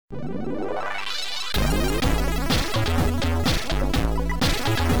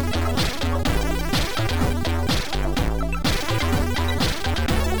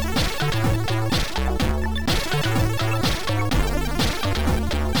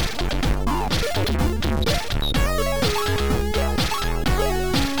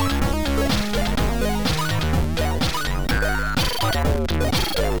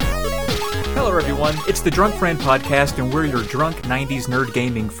It's the Drunk Friend Podcast, and we're your drunk 90s nerd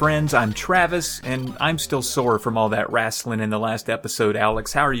gaming friends. I'm Travis, and I'm still sore from all that wrestling in the last episode.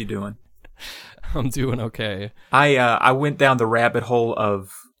 Alex, how are you doing? I'm doing okay. I went down the rabbit hole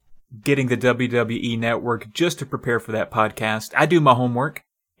of getting the WWE Network just to prepare for that podcast. I do my homework,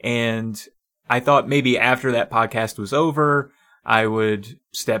 and I thought maybe after that podcast was over, I would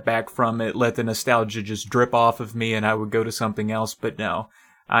step back from it, let the nostalgia just drip off of me, and I would go to something else, but no.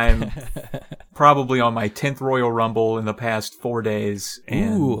 I'm probably on my 10th Royal Rumble in the past 4 days,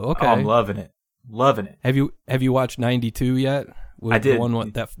 and I'm loving it. Loving it. Have you watched 92 yet? I did. The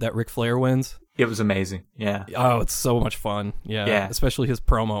one that Ric Flair wins? It was amazing, yeah. Oh, it's so much fun. Yeah. Especially his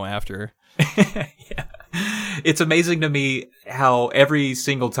promo after. Yeah. It's amazing to me how every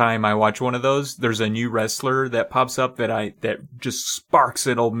single time I watch one of those, there's a new wrestler that pops up that just sparks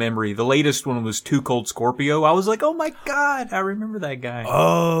an old memory. The latest one was Too Cold Scorpio. I was like, oh my God, I remember that guy.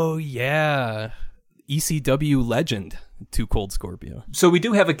 Oh, yeah. ECW legend, Too Cold Scorpio. So we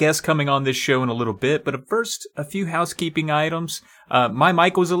do have a guest coming on this show in a little bit, but first, a few housekeeping items. My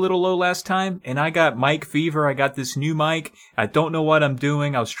mic was a little low last time, and I got mic fever. I got this new mic. I don't know what I'm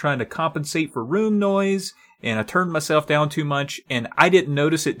doing. I was trying to compensate for room noise, and I turned myself down too much, and I didn't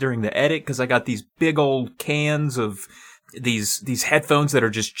notice it during the edit because I got these big old cans of these headphones that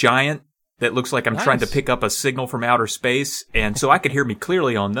are just giant. That looks like I'm trying to pick up a signal from outer space, and so I could hear me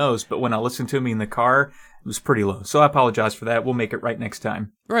clearly on those, but when I listened to me in the car, it was pretty low. So I apologize for that. We'll make it right next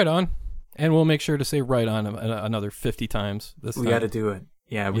time. Right on. And we'll make sure to say right on another 50 times this time. We got to do it.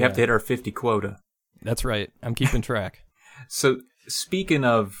 Yeah, we have to hit our 50 quota. That's right. I'm keeping track. So speaking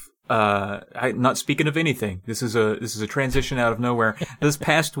of, not speaking of anything, this is a transition out of nowhere. This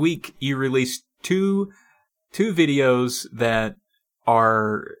past week, you released two videos that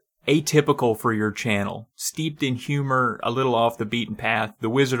are atypical for your channel, steeped in humor, a little off the beaten path, the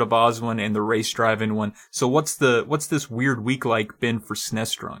Wizard of Oz one and the race driving one. So what's this weird week like been for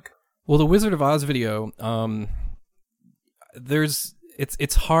SNES Drunk? Well, the Wizard of Oz video,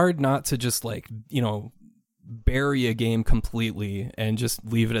 it's hard not to just bury a game completely and just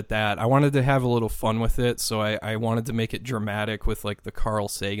leave it at that. I wanted to have a little fun with it, so I wanted to make it dramatic with the Carl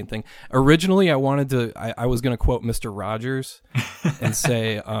Sagan thing. Originally, I was going to quote Mr. Rogers and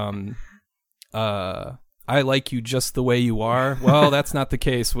say, I like you just the way you are. Well, that's not the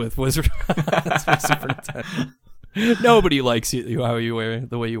case with Wizard of Oz. Super Nintendo. Nobody likes you how you are,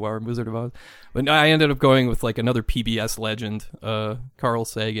 the way you are in Wizard of Oz. But I ended up going with another PBS legend, Carl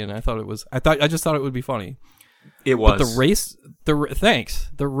Sagan. I just thought it would be funny. It was. But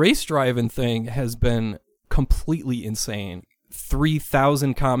the race driving thing has been completely insane.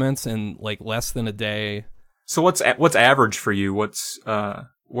 3,000 comments in less than a day. So what's average for you? What are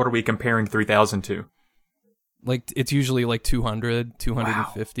we comparing 3,000 to? It's usually 200,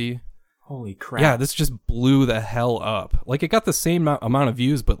 250. Wow. Holy crap. Yeah, this just blew the hell up. It got the same amount of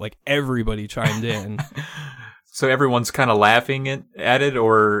views, but everybody chimed in. So everyone's kind of laughing at it,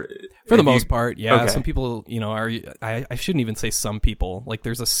 or for the most part, yeah. Okay. Some people, I shouldn't even say some people.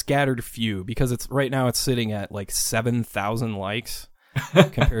 There's a scattered few because right now it's sitting at 7,000 likes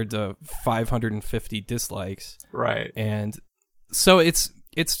compared to 550 dislikes. Right. And so it's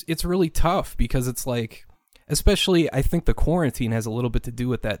really tough because it's especially, I think the quarantine has a little bit to do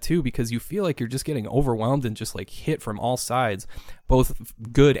with that too, because you feel like you're just getting overwhelmed and just hit from all sides, both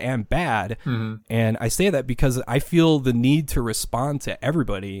good and bad. Mm-hmm. And I say that because I feel the need to respond to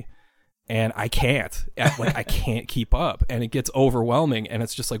everybody, and I can't. I can't keep up, and it gets overwhelming. And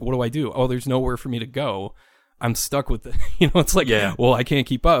it's just what do I do? Oh, there's nowhere for me to go. I'm stuck with it. It's well, I can't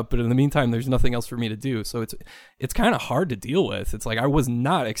keep up, but in the meantime, there's nothing else for me to do. So it's kind of hard to deal with. It's I was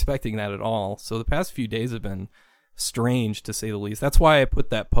not expecting that at all. So the past few days have been strange, to say the least. That's why I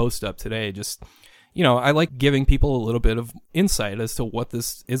put that post up today. Just, I like giving people a little bit of insight as to what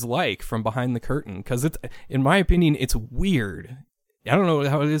this is like from behind the curtain. Because in my opinion, it's weird. I don't know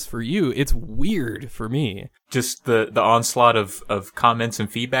how it is for you. It's weird for me. Just the onslaught of comments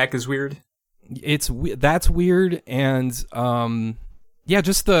and feedback is weird? That's weird, and just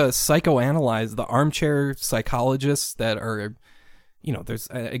the armchair psychologists that are you know,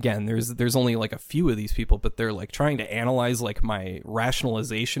 there's only like a few of these people, but they're like trying to analyze like my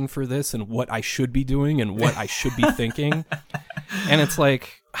rationalization for this and what I should be doing and what I should be thinking. And it's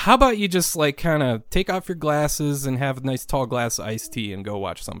like, how about you just like kind of take off your glasses and have a nice tall glass of iced tea and go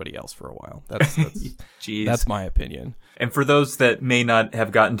watch somebody else for a while. That's my opinion. And for those that may not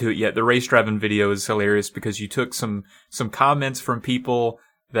have gotten to it yet, the race driving video is hilarious because you took some comments from people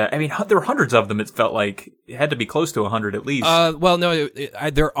that, I mean, there were hundreds of them. It felt like it had to be close to 100 at least. Well, no,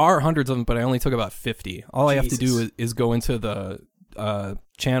 there are hundreds of them, but I only took about 50. All I have to do is go into the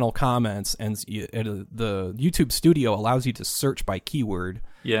channel comments, and the YouTube Studio allows you to search by keyword.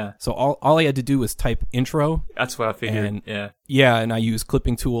 Yeah. So all I had to do was type intro. That's what I figured. And, yeah. Yeah, and I used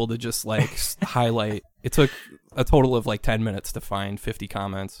clipping tool to just like highlight. It took a total of like 10 minutes to find 50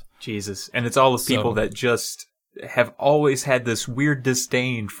 comments. Jesus. And it's all the people that just have always had this weird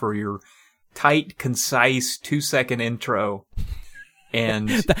disdain for your tight, concise 2-second intro. And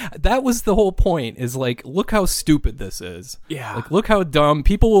that was the whole point, is like, look how stupid this is. Yeah. Like, look how dumb.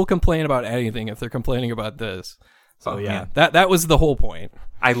 People will complain about anything if they're complaining about this. So yeah, that was the whole point.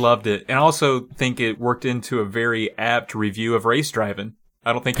 I loved it. And I also think it worked into a very apt review of race driving.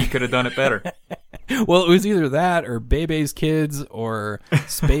 I don't think he could have done it better. Well, it was either that or Bebe's Kids or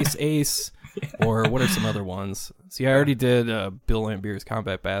Space Ace. Or what are some other ones? See, I already did Bill Laimbeer's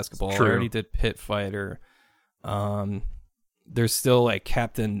Combat Basketball. True. I already did Pit Fighter. There's still like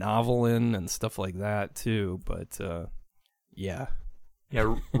Captain Novelin and stuff like that too. But yeah.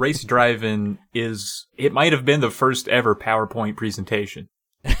 Yeah, race driving it might have been the first ever PowerPoint presentation.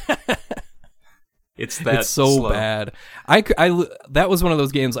 It's so slow. Bad. That was one of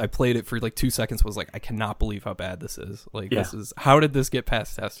those games I played it for like 2 seconds, was like, I cannot believe how bad this is. Like, how did this get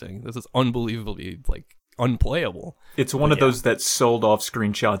past testing? This is unbelievably like unplayable. It's one of those that sold off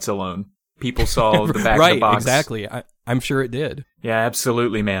screenshots alone. People saw the back right, of the box. Exactly. I'm sure it did. Yeah,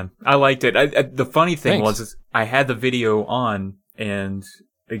 absolutely, man. I liked it. The funny thing was I had the video on, and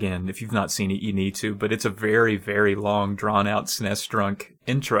again, if you've not seen it, you need to, but it's a very, very long, drawn-out SNES Drunk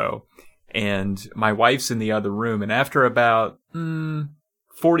intro. And my wife's in the other room, and after about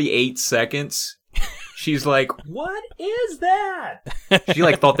 48 seconds, she's like, "What is that?" She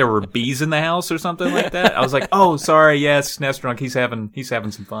like thought there were bees in the house or something like that. I was like, "Oh, sorry, yes, SNES Drunk. He's having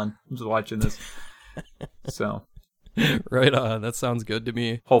some fun. I'm just watching this." So, right on. That sounds good to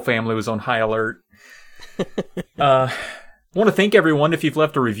me. Whole family was on high alert. I want to thank everyone if you've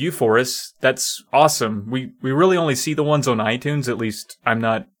left a review for us. That's awesome. We really only see the ones on iTunes. At least I'm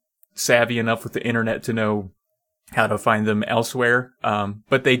not savvy enough with the internet to know how to find them elsewhere.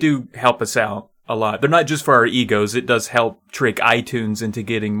 But they do help us out a lot. They're not just for our egos. It does help trick iTunes into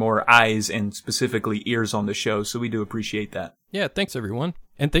getting more eyes and specifically ears on the show. So we do appreciate that. Yeah, thanks everyone.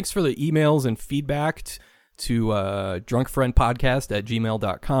 And thanks for the emails and feedback to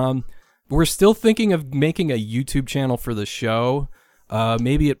drunkfriendpodcast@gmail.com. We're still thinking of making a YouTube channel for the show.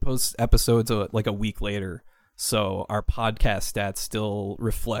 Maybe it posts episodes like a week later. So our podcast stats still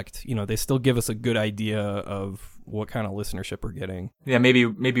reflect, they still give us a good idea of what kind of listenership we're getting. Yeah, maybe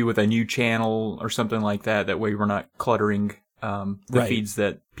with a new channel or something like that. That way we're not cluttering the feeds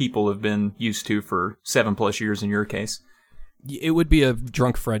that people have been used to for 7+ years in your case. It would be a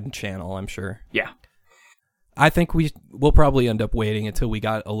Drunk Friend channel, I'm sure. Yeah. I think we'll probably end up waiting until we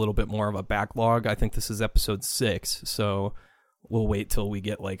got a little bit more of a backlog. I think this is episode 6, so we'll wait till we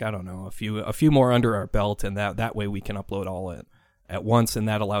get like, I don't know, a few more under our belt, and that way we can upload all at once, and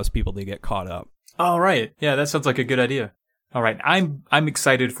that allows people to get caught up. All right. Yeah, that sounds like a good idea. All right. I'm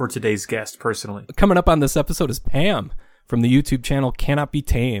excited for today's guest personally. Coming up on this episode is Pam from the YouTube channel Cannot Be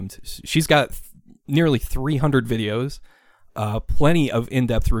Tamed. She's got nearly 300 videos. Plenty of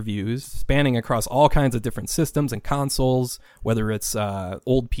in-depth reviews spanning across all kinds of different systems and consoles, whether it's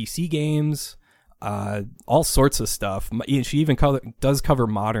old PC games, all sorts of stuff. She even does cover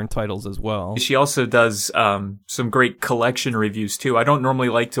modern titles as well. She also does some great collection reviews too. I don't normally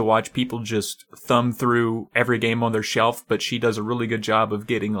like to watch people just thumb through every game on their shelf, but she does a really good job of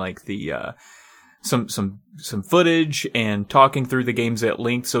getting like the some footage and talking through the games at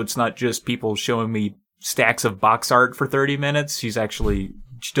length, so it's not just people showing me stacks of box art for 30 minutes. She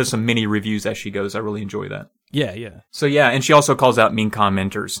does some mini reviews as she goes. I really enjoy that. Yeah. So yeah, and she also calls out mean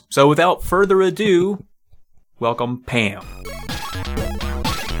commenters. So without further ado, welcome Pam.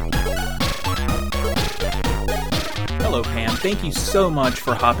 Hello Pam, thank you so much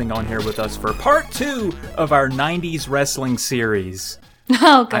for hopping on here with us for part 2 of our 90s wrestling series.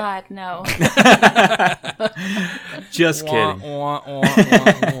 Oh God, no. Just kidding.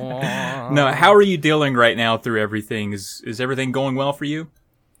 No, how are you dealing right now through everything? Is everything going well for you?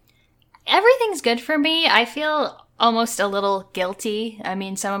 Everything's good for me. I feel almost a little guilty. I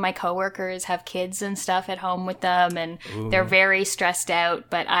mean, some of my coworkers have kids and stuff at home with them, and they're very stressed out.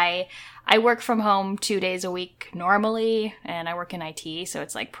 But I work from home 2 days a week normally, and I work in IT, so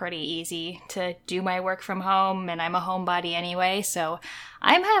it's like pretty easy to do my work from home, and I'm a homebody anyway, so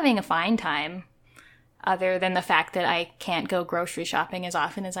I'm having a fine time, other than the fact that I can't go grocery shopping as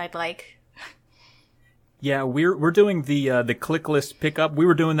often as I'd like. Yeah, we're doing the click list pickup. We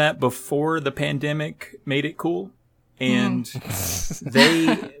were doing that before the pandemic made it cool, and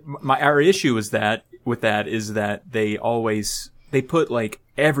our issue is that they put like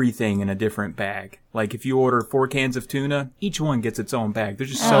everything in a different bag. Like if you order 4 cans of tuna, each one gets its own bag. There's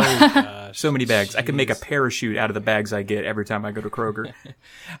just so many bags. I could make a parachute out of the bags I get every time I go to Kroger.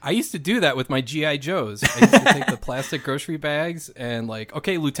 I used to do that with my G.I. Joes. I used to take the plastic grocery bags and like,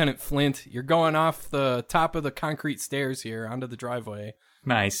 okay, Lieutenant Flint, you're going off the top of the concrete stairs here onto the driveway.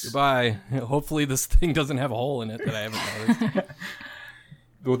 Nice. Goodbye. Hopefully this thing doesn't have a hole in it that I haven't noticed.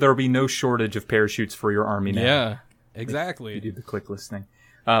 Well, there'll be no shortage of parachutes for your army now. Yeah, exactly. You do the click list thing.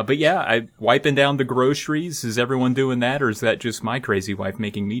 But yeah, I wiping down the groceries. Is everyone doing that, or is that just my crazy wife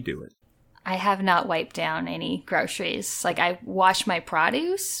making me do it? I have not wiped down any groceries. Like, I wash my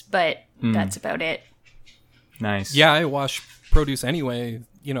produce, but that's about it. Nice. Yeah, I wash produce anyway,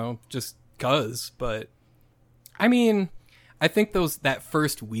 just 'cause. But, I mean, I think that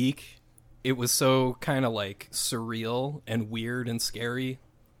first week, it was so kind of, like, surreal and weird and scary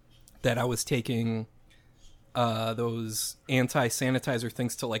that I was taking those anti-sanitizer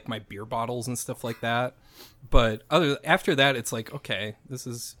things to, like, my beer bottles and stuff like that. But after that, it's like, okay, this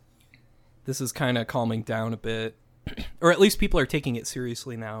is kind of calming down a bit. Or at least people are taking it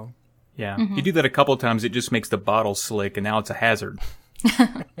seriously now. Yeah. You do that a couple times, it just makes the bottle slick, and now it's a hazard.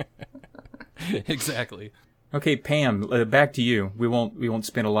 Exactly. Okay, Pam, back to you. We won't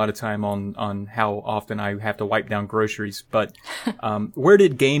spend a lot of time on how often I have to wipe down groceries, but where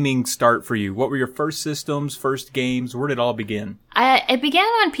did gaming start for you? What were your first systems, first games? Where did it all begin? It began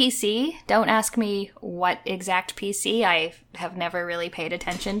on PC. Don't ask me what exact PC. I have never really paid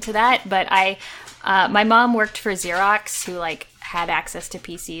attention to that, but my mom worked for Xerox, who had access to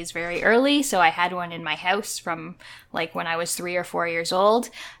PCs very early, so I had one in my house from when I was 3 or 4 years old,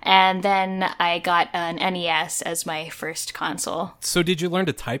 and then I got an NES as my first console. So did you learn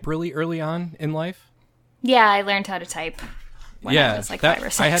to type really early on in life? Yeah, I learned how to type when I was 5 or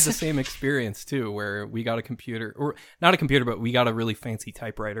 6. I had the same experience too, where we got a computer, or not a computer, but we got a really fancy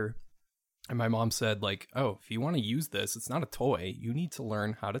typewriter. And my mom said, oh, if you want to use this, it's not a toy. You need to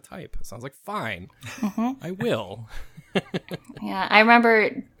learn how to type. So I was like, fine, I will. Yeah, I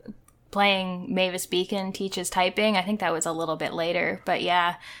remember playing Mavis Beacon Teaches Typing. I think that was a little bit later, but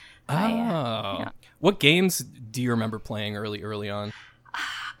yeah. What games do you remember playing early on?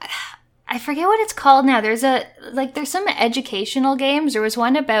 I forget what it's called now. There's some educational games. There was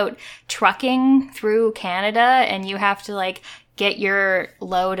one about trucking through Canada, and you have to get your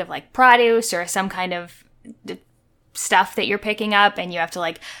load of produce or some kind of stuff that you're picking up, and you have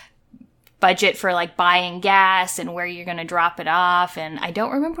to budget for buying gas and where you're going to drop it off. And I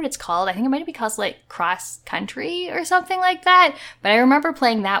don't remember what it's called. I think it might be called Cross Country or something like that. But I remember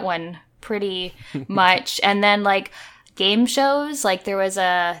playing that one pretty much. And then game shows, there was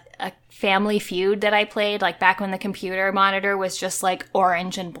a Family Feud that I played back when the computer monitor was just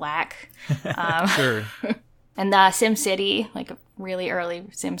orange and black. Sure. And SimCity, a really early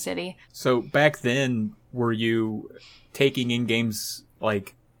SimCity. So back then, were you taking in games,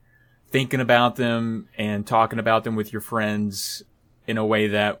 thinking about them and talking about them with your friends in a way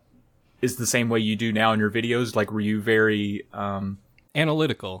that is the same way you do now in your videos? Were you very...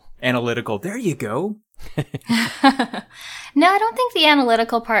 Analytical. Analytical. There you go. No, I don't think the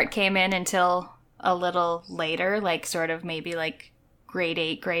analytical part came in until a little later, sort of maybe grade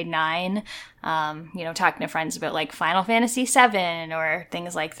 8, grade 9, talking to friends about Final Fantasy VII or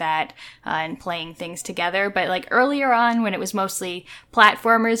things like that, and playing things together. But earlier on, when it was mostly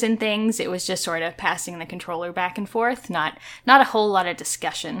platformers and things, it was just sort of passing the controller back and forth, not a whole lot of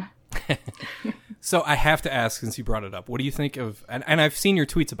discussion. So I have to ask, since you brought it up, what do you think of, and I've seen your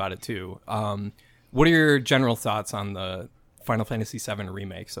tweets about it too, what are your general thoughts on the Final Fantasy VII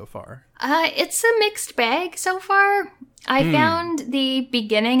remake so far? It's a mixed bag so far. I found the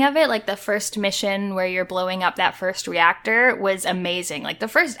beginning of it, the first mission where you're blowing up that first reactor, was amazing. The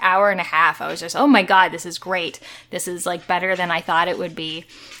first hour and a half, I was just, oh my god, this is great. This is better than I thought it would be.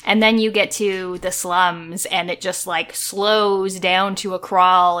 And then you get to the slums and it just slows down to a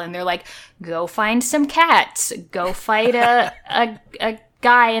crawl, and they're go find some cats, go fight a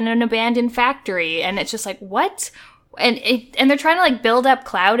guy in an abandoned factory, and it's just what? And they're trying to build up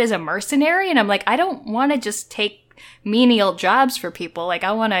Cloud as a mercenary, and I'm I don't want to just take menial jobs for people. Like,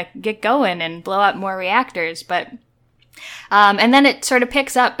 I want to get going and blow up more reactors, but and then it sort of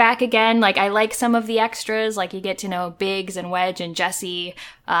picks up back again. Like, I like some of the extras, like you get to know Biggs and Wedge and Jesse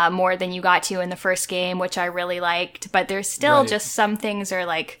more than you got to in the first game, which I really liked. But there's still just some things are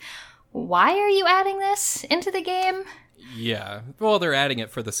like, why are you adding this into the game? Yeah. Well, they're adding it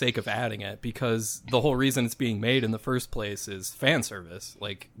for the sake of adding it, because the whole reason it's being made in the first place is fan service.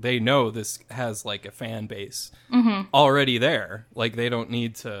 Like, they know this has, like, a fan base already there. Like, they don't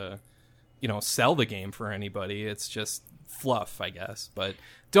need to, sell the game for anybody. It's just fluff, I guess. But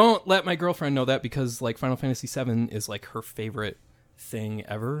don't let my girlfriend know that, because, like, Final Fantasy VII is, like, her favorite thing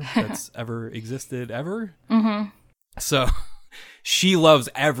ever that's ever existed ever. So... she loves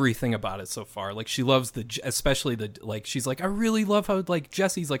everything about it so far. Like, she loves especially she's like, I really love how, like,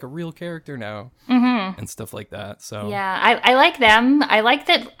 Jesse's, like, a real character now. And stuff like that, so. Yeah, I like them. I like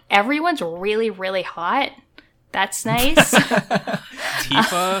that everyone's really, really hot. That's nice.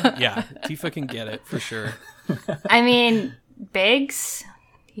 Tifa, yeah, Tifa can get it, for sure. I mean, Biggs,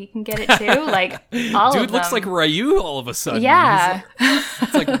 he can get it too. Like, all Dude of them. looks like Ryu all of a sudden. Yeah.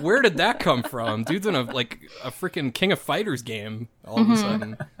 It's like, where did that come from? Dude's in a freaking King of Fighters game all of a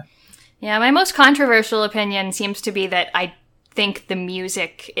sudden. Yeah, my most controversial opinion seems to be that I think the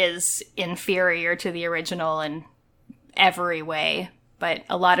music is inferior to the original in every way, but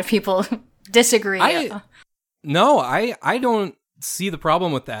a lot of people disagree. I don't see the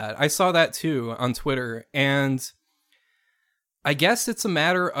problem with that. I saw that too on Twitter, and I guess it's a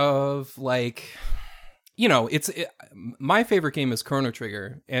matter of, like, my favorite game is Chrono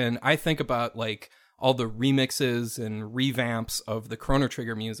Trigger, and I think about, like, all the remixes and revamps of the Chrono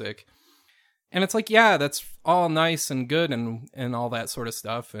Trigger music, and it's like, yeah, that's all nice and good and all that sort of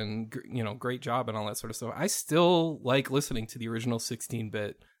stuff, and, great job and all that sort of stuff. I still like listening to the original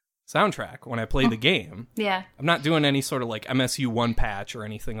 16-bit soundtrack when I play the game. Yeah. I'm not doing any sort of, like, MSU1 patch or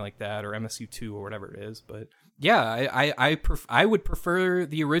anything like that, or MSU2 or whatever it is, but yeah, I would prefer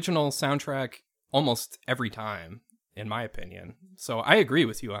the original soundtrack almost every time, in my opinion. So I agree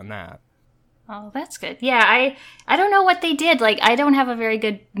with you on that. Oh, that's good. Yeah, I don't know what they did. Like, I don't have a very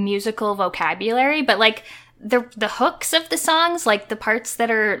good musical vocabulary, but, like, the hooks of the songs, like the parts that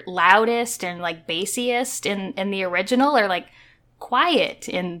are loudest and, like, bassiest in the original are, like, quiet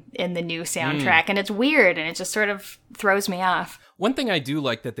in the new soundtrack, and it's weird, and it just sort of throws me off. One thing I do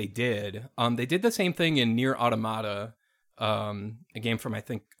like that they did the same thing in Nier Automata, a game from, I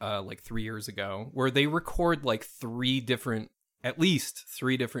think, like 3 years ago, where they record, like, at least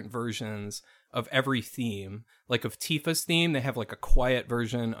three different versions of every theme. Like, of Tifa's theme, they have, like, a quiet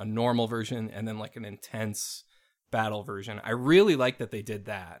version, a normal version, and then, like, an intense battle version. I really like that they did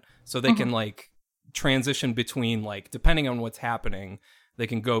that, so they can, like, transition between, like, depending on what's happening, they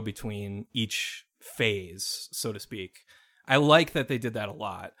can go between each phase, so to speak. I like that they did that a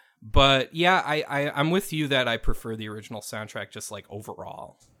lot. But yeah, I'm with you that I prefer the original soundtrack, just, like,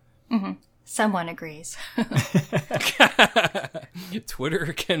 overall. Someone agrees.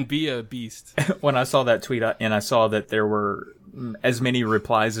 Twitter can be a beast. When I saw that tweet and I saw that there were as many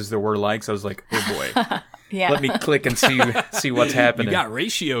replies as there were likes, I was like, oh boy. Yeah. Let me click and see what's happening. You got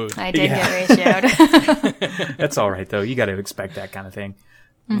ratioed. I did get ratioed. That's all right, though. You got to expect that kind of thing.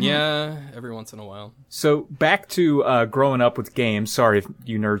 Yeah, every once in a while. So back to growing up with games. Sorry if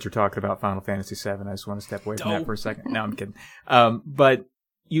you nerds are talking about Final Fantasy VII. I just want to step away from that for a second. No, I'm kidding. But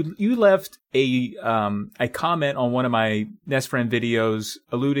you left a comment on one of my Nest Friend videos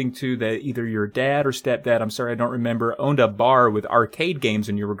alluding to that either your dad or stepdad, I'm sorry, I don't remember, owned a bar with arcade games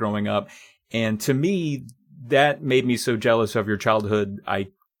when you were growing up. And to me, that made me so jealous of your childhood, I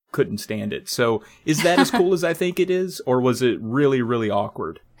couldn't stand it. So is that as cool as I think it is, or was it really, really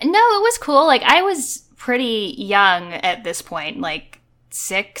awkward? No, it was cool. Like, I was pretty young at this point, like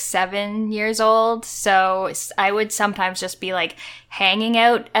 6, 7 years old. So I would sometimes just be, like, hanging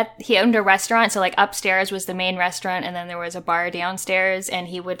out he owned a restaurant. So, like, upstairs was the main restaurant, and then there was a bar downstairs, and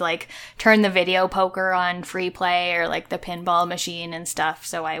he would, like, turn the video poker on free play or, like, the pinball machine and stuff.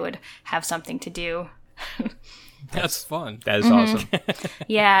 So I would have something to do. That's fun. That is awesome.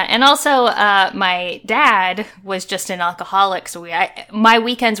 Yeah, and also my dad was just an alcoholic, so my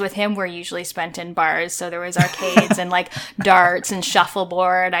weekends with him were usually spent in bars. So there was arcades and, like, darts and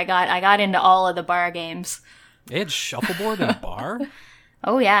shuffleboard. I got into all of the bar games. They had shuffleboard in a bar?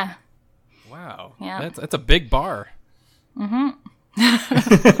 Oh yeah. Wow. Yeah. That's a big bar. Like,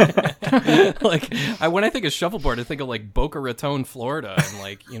 when I think of shuffleboard, I think of, like, Boca Raton, Florida, and,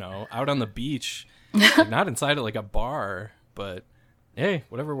 like, out on the beach. Like, not inside of, like, a bar, but hey,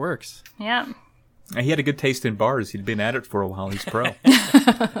 whatever works. Yeah. He had a good taste in bars. He'd been at it for a while. He's pro.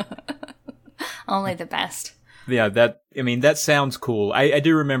 Only the best. Yeah, that sounds cool. I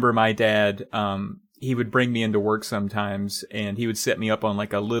do remember my dad, he would bring me into work sometimes and he would set me up on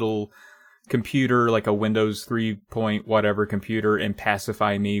like a little computer, like a Windows 3 point whatever computer, and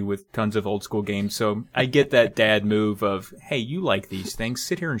pacify me with tons of old school games. So I get that dad move of, hey, you like these things,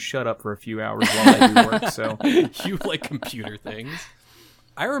 sit here and shut up for a few hours while I do work. So you like computer things.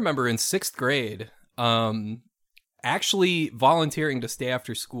 I remember in 6th grade, actually volunteering to stay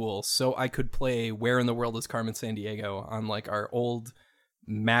after school so I could play Where in the World is Carmen Sandiego on like our old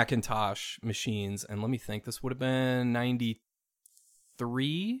Macintosh machines. And let me think, this would have been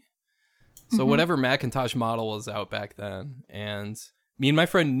 93. So whatever Macintosh model was out back then. And me and my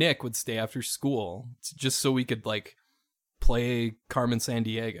friend Nick would stay after school just so we could like play Carmen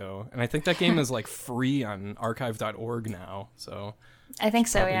Sandiego. And I think that game is like free on archive.org now. So I think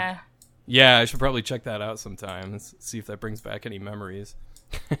so, yeah. Yeah, I should probably check that out sometime and see if that brings back any memories.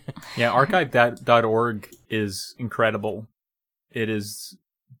 Yeah, archive.org is incredible. It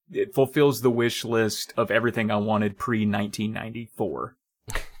fulfills the wish list of everything I wanted pre-1994.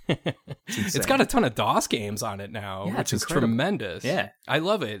 It's got a ton of DOS games on it now, Yeah, which is incredible. tremendous. Yeah. I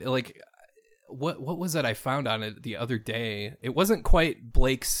love it. Like, what was it I found on it the other day? It wasn't quite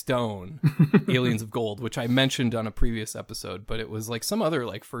Blake Stone, Aliens of Gold, which I mentioned on a previous episode, but it was like some other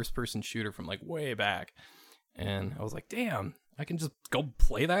like first-person shooter from like way back. And I was like, damn, I can just go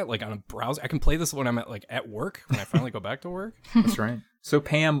play that like on a browser. I can play this when I'm at work, when I finally go back to work. That's right. So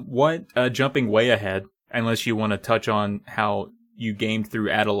Pam, what, jumping way ahead, unless you want to touch on how you gamed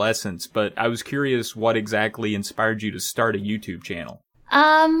through adolescence, but I was curious what exactly inspired you to start a YouTube channel.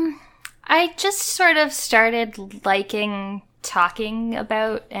 I just sort of started liking talking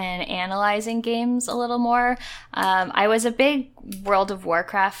about and analyzing games a little more. I was a big World of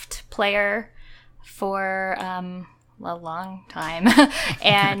Warcraft player for a long time.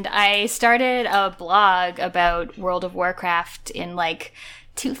 And I started a blog about World of Warcraft in like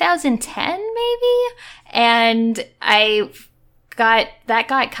 2010 maybe. And that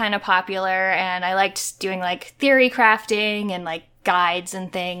got kind of popular, and I liked doing like theory crafting and like guides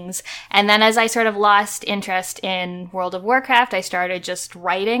and things. And then as I sort of lost interest in World of Warcraft, I started just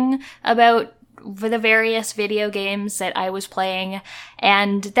writing about the various video games that I was playing.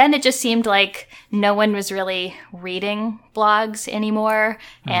 And then it just seemed like no one was really reading blogs anymore.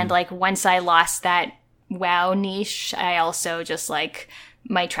 And like once I lost that WoW niche, I also just like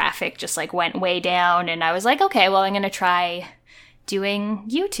my traffic just like went way down, and I was like, okay, well, I'm going to try doing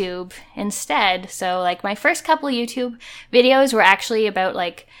YouTube instead. So like my first couple of YouTube videos were actually about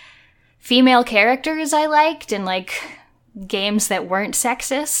like female characters I liked and like games that weren't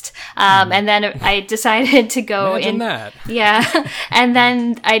sexist. And then I decided to go Imagine that. Yeah. And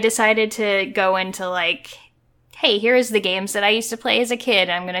then I decided to go into like, hey, here's the games that I used to play as a kid.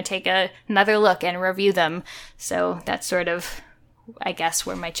 I'm going to take another look and review them. So that's sort of, I guess,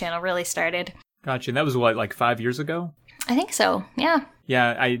 where my channel really started. Gotcha. And that was what, like 5 years ago? I think so. Yeah.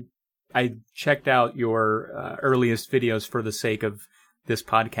 Yeah, I checked out your earliest videos for the sake of this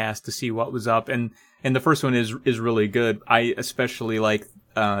podcast to see what was up, and the first one is really good. I especially like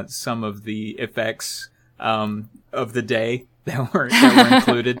some of the effects of the day that were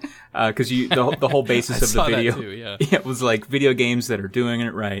included, because the whole basis of the video, that too, yeah. It was like video games that are doing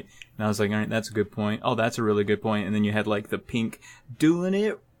it right, and I was like, all right, that's a good point. Oh, that's a really good point. And then you had like the pink doing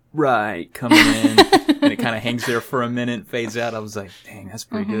it right coming in, and it kind of hangs there for a minute, fades out. I was like, dang, that's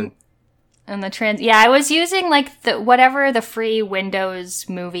pretty good. And I was using like whatever the free Windows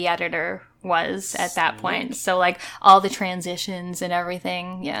movie editor was at that point. So like all the transitions and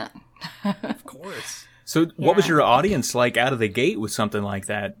everything. Yeah. Of course. So what was your audience like out of the gate with something like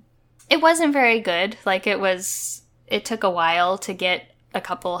that? It wasn't very good. Like it took a while to get a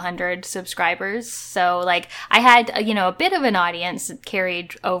couple hundred subscribers. So like I had, a bit of an audience that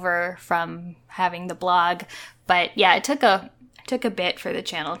carried over from having the blog, but yeah, it took a bit for the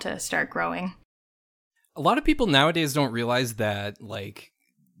channel to start growing. A lot of people nowadays don't realize that like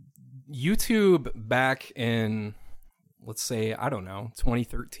YouTube back in, let's say, I don't know,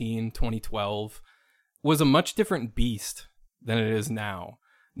 2013, 2012 was a much different beast than it is now.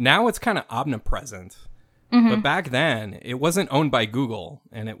 Now it's kind of omnipresent. But back then, it wasn't owned by Google,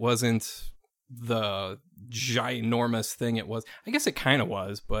 and it wasn't the ginormous thing it was. I guess it kind of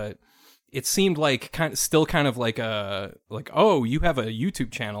was, but it seemed like still kind of like oh, you have a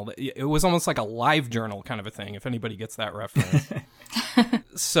YouTube channel. It was almost like a live journal kind of a thing, if anybody gets that reference.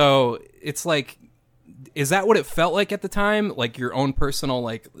 So it's like, is that what it felt like at the time? Like your own personal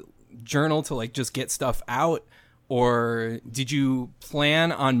like journal to like just get stuff out? Or did you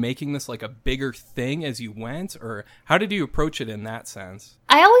plan on making this like a bigger thing as you went? Or how did you approach it in that sense?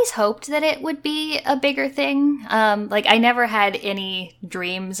 I always hoped that it would be a bigger thing. Like, I never had any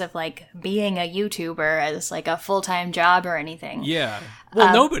dreams of, like, being a YouTuber as, like, a full-time job or anything. Yeah.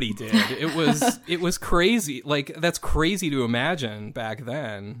 Well, nobody did. It was crazy. Like, that's crazy to imagine back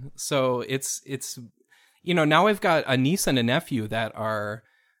then. So it's now I've got a niece and a nephew that are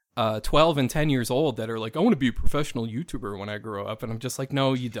 12 and 10 years old that are like, I want to be a professional YouTuber when I grow up. And I'm just like,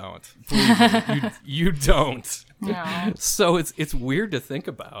 no, you don't. Believe me, you don't. No. So it's weird to think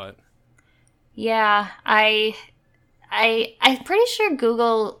about. Yeah, I'm pretty sure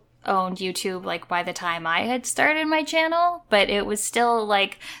Google owned YouTube, like, by the time I had started my channel, but it was still,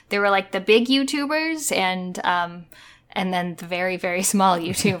 like, there were, like, the big YouTubers and then the very, very small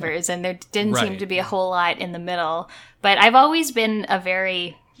YouTubers, and there didn't seem to be a whole lot in the middle. But I've always been a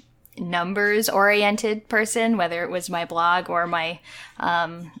very numbers-oriented person, whether it was my blog or my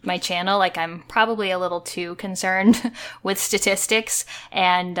channel. Like, I'm probably a little too concerned with statistics.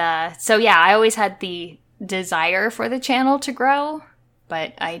 And so, yeah, I always had the desire for the channel to grow,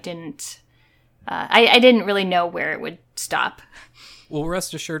 but I didn't really know where it would stop. Well,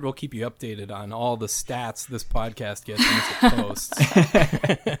 rest assured, we'll keep you updated on all the stats this podcast gets once it posts.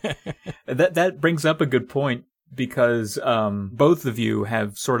 That brings up a good point, because both of you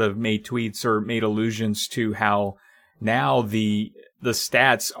have sort of made tweets or made allusions to how now the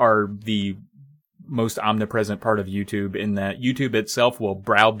stats are the most omnipresent part of YouTube, in that YouTube itself will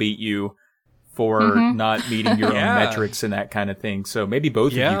browbeat you for not meeting your own metrics and that kind of thing. So maybe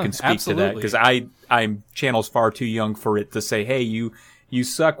both of you can speak to that, because I'm channel's far too young for it to say, hey, you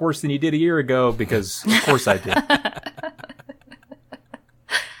suck worse than you did a year ago, because of course I did.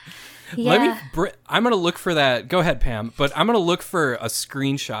 Yeah. I'm going to look for that. Go ahead, Pam. But I'm going to look for a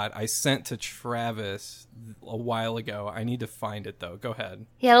screenshot I sent to Travis a while ago. I need to find it, though. Go ahead.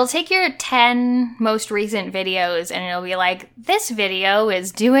 Yeah, it'll take your 10 most recent videos, and it'll be like, this video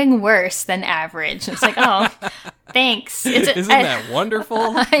is doing worse than average. It's like, oh, thanks. Isn't that wonderful?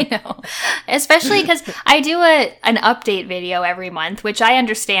 I know. Especially because I do an update video every month, which I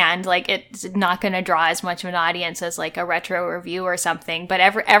understand. Like, it's not going to draw as much of an audience as, like, a retro review or something. But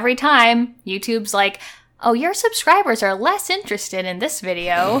every time, YouTube's like, oh, your subscribers are less interested in this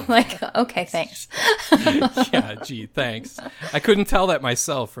video. Like, okay, thanks. Yeah, gee, thanks. I couldn't tell that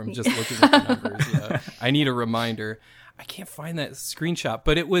myself from just looking at the numbers. Yeah. I need a reminder. I can't find that screenshot,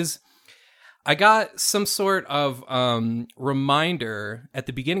 but I got some sort of reminder at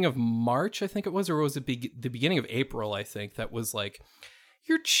the beginning of March, I think it was, or was it the beginning of April, I think, that was like,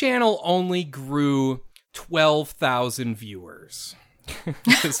 your channel only grew 12,000 viewers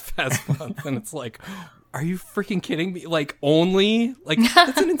this past month. And it's like, are you freaking kidding me? Like, only? Like,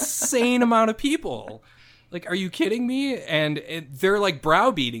 that's an insane amount of people. Like, are you kidding me? And they're, like,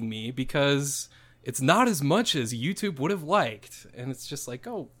 browbeating me because it's not as much as YouTube would have liked. And it's just like,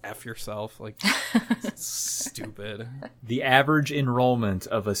 oh, F yourself. Like, stupid. The average enrollment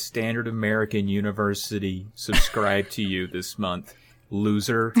of a standard American university subscribed to you this month.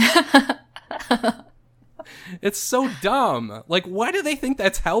 Loser. It's so dumb. Like, why do they think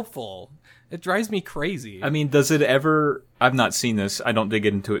that's helpful? It drives me crazy. I mean, does it ever... I've not seen this. I don't dig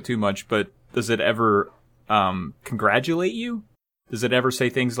into it too much, but does it ever congratulate you? Does it ever say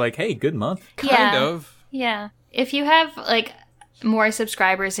things like, hey, good month? Kind of. Yeah. If you have, like, more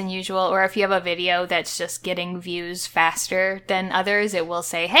subscribers than usual, or if you have a video that's just getting views faster than others, it will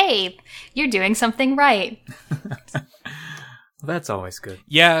say, hey, you're doing something right. That's always good.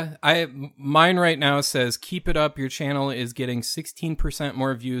 Yeah, mine right now says, keep it up. Your channel is getting 16%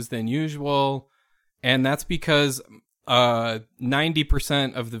 more views than usual. And that's because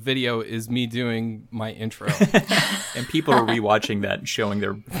 90% of the video is me doing my intro. And people are rewatching that and showing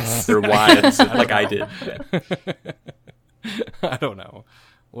their wives like I did. I don't know.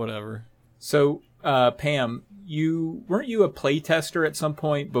 Whatever. So, Pam, weren't you a playtester at some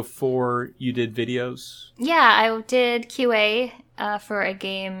point before you did videos? Yeah, I did QA for a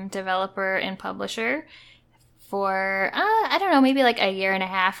game developer and publisher for, I don't know, maybe like a year and a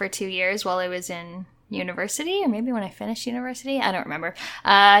half or 2 years while I was in university, or maybe when I finished university. I don't remember.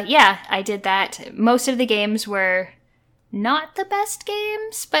 Yeah, I did that. Most of the games were not the best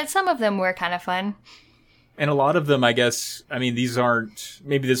games, but some of them were kind of fun. And a lot of them, I guess, I mean,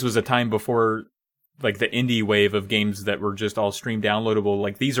 maybe this was a time before, like, the indie wave of games that were just all stream downloadable.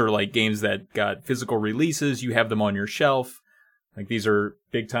 Like, these are, like, games that got physical releases. You have them on your shelf. Like, these are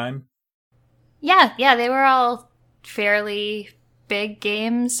big time. Yeah, they were all fairly big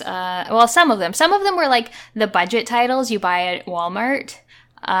games. Well, some of them. Some of them were, like, the budget titles you buy at Walmart.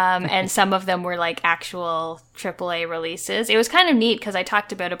 And some of them were like actual AAA releases. It was kind of neat because I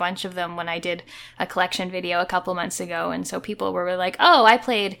talked about a bunch of them when I did a collection video a couple months ago. And so people were like, oh, I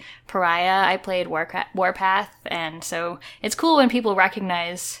played Pariah, I played Warpath. And so it's cool when people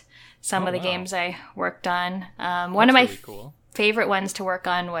recognize some of the games I worked on. One of my really cool. favorite ones to work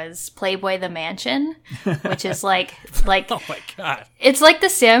on was Playboy the Mansion, which is like Oh my god. it's like The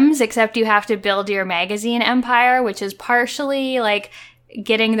Sims, except you have to build your magazine empire, which is partially like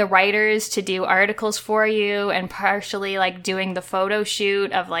getting the writers to do articles for you and partially like doing the photo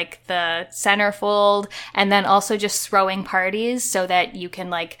shoot of like the centerfold, and then also just throwing parties so that you can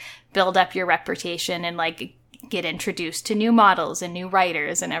like build up your reputation and like get introduced to new models and new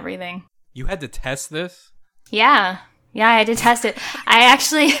writers and everything. You had to test this? Yeah, I had to test it. I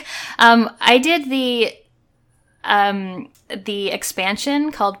actually, I did the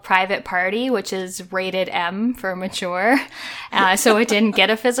expansion called Private Party, which is rated M for mature. So it didn't get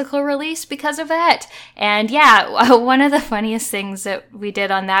a physical release because of that. And yeah, one of the funniest things that we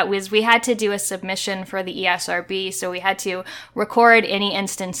did on that was we had to do a submission for the ESRB. So we had to record any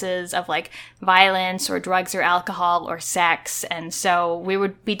instances of like violence or drugs or alcohol or sex. And so we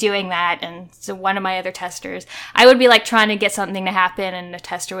would be doing that. And so one of my other testers, I would be like trying to get something to happen. And the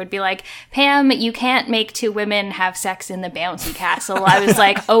tester would be like, Pam, you can't make two women have sex in the bouncy castle. I was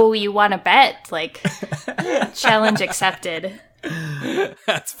like, oh, you want to bet? Like, challenge accepted.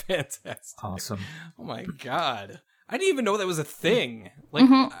 That's fantastic. Awesome. Oh my god. I didn't even know that was a thing. Like,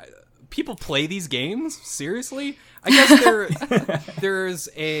 people play these games? Seriously? I guess there's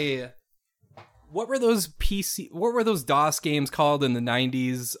a... What were those DOS games called in the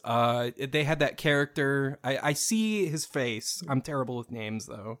 90s? They had that character. I see his face. I'm terrible with names,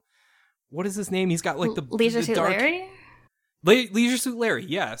 though. What is his name? He's got like the Leisure Suit dark... Larry? Leisure Suit Larry,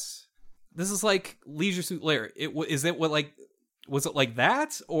 yes. This is like Leisure Suit Larry. Was it like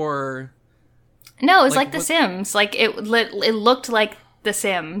that, or... No, it was like The Sims. Like, it looked like The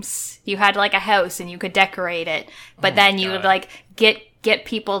Sims. You had like a house and you could decorate it, but then you would like get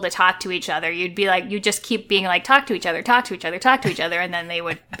people to talk to each other. You'd be like, you just keep being like, talk to each other, talk to each other, talk to each other, and then they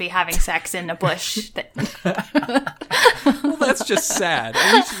would be having sex in a bush. Well, that's just sad.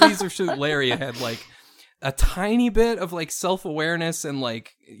 At least Leisure Suit Larry had like a tiny bit of like self-awareness and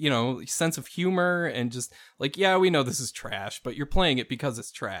like, you know, sense of humor and just like, yeah, we know this is trash, but you're playing it because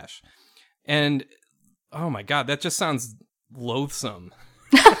it's trash. And oh my god, that just sounds loathsome.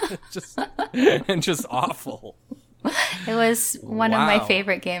 just awful. It was one of my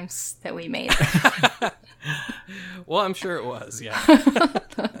favorite games that we made. Well, I'm sure it was, yeah.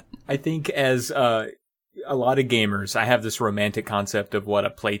 I think as a lot of gamers, I have this romantic concept of what a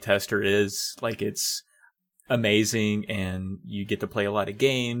playtester is. Like, it's amazing, and you get to play a lot of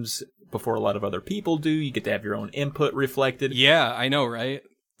games before a lot of other people do. You get to have your own input reflected. Yeah, I know, right?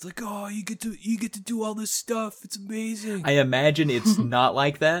 It's like, oh, you get to do all this stuff. It's amazing. I imagine it's not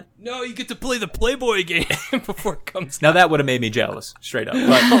like that. No, you get to play the Playboy game before it comes Now out. that would have made me jealous, straight up. But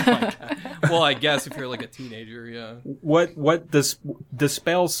Oh my god. Well, I guess if you're like a teenager, yeah. what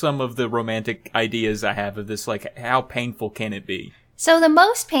dispels some of the romantic ideas I have of this? Like, how painful can it be? So the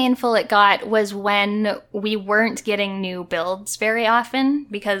most painful it got was when we weren't getting new builds very often,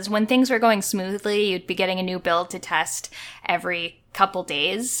 because when things were going smoothly, you'd be getting a new build to test every couple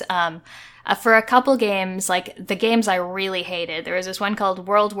days. For a couple games, like the games I really hated, there was this one called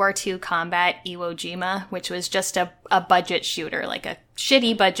World War II Combat Iwo Jima, which was just a budget shooter, like a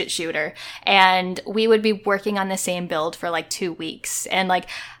shitty budget shooter. And we would be working on the same build for like 2 weeks. And like,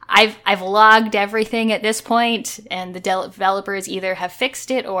 I've logged everything at this point, and the developers either have fixed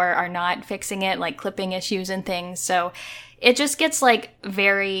it or are not fixing it, like clipping issues and things. So it just gets like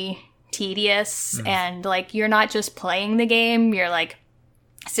very tedious, and like you're not just playing the game, you're like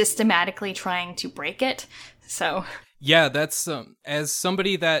systematically trying to break it. So yeah, that's as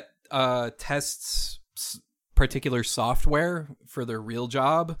somebody that tests particular software for their real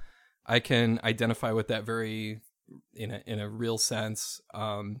job, I can identify with that very in a real sense.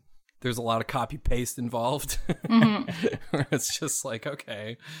 There's a lot of copy paste involved. Where it's just like,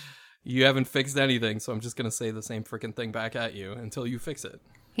 okay, you haven't fixed anything, so I'm just gonna say the same freaking thing back at you until you fix it.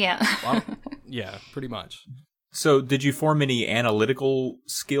 yeah. Well, yeah, pretty much. So did you form any analytical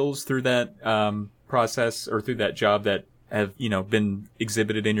skills through that process or through that job that have, been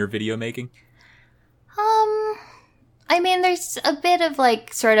exhibited in your video making? I mean, there's a bit of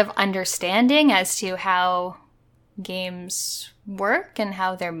like sort of understanding as to how games work and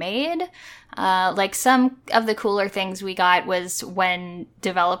how they're made. Like some of the cooler things we got was when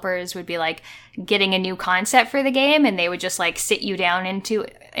developers would be like getting a new concept for the game, and they would just like sit you down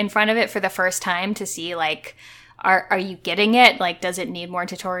in front of it for the first time to see like, are you getting it? Like, does it need more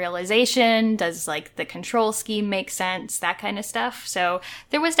tutorialization? Does like the control scheme make sense? That kind of stuff. So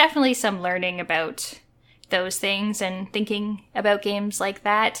there was definitely some learning about those things and thinking about games like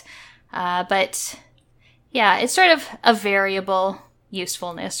that. But yeah, it's sort of a variable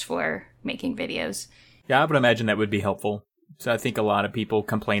usefulness for making videos. Yeah, I would imagine that would be helpful. So I think a lot of people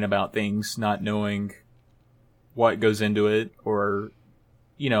complain about things not knowing what goes into it, or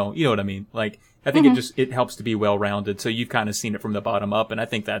you know what I mean. Like, I think it helps to be well-rounded. So you've kind of seen it from the bottom up, and I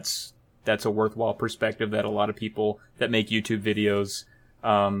think that's a worthwhile perspective that a lot of people that make YouTube videos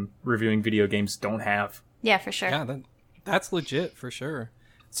reviewing video games don't have. Yeah, for sure. Yeah, that's legit for sure.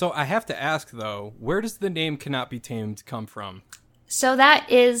 So I have to ask though, where does the name Cannot Be Tamed come from? So that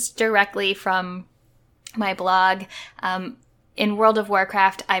is directly from my blog. In World of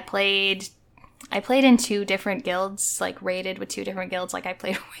Warcraft, I played in 2 different guilds, like raided with 2 different guilds. Like, I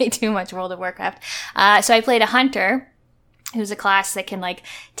played way too much World of Warcraft. So I played a hunter, who's a class that can like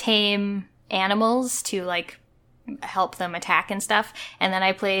tame animals to like help them attack and stuff. And then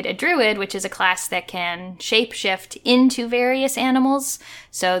I played a druid, which is a class that can shapeshift into various animals.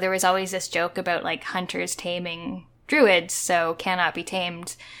 So there was always this joke about like hunters taming druids, so Cannot Be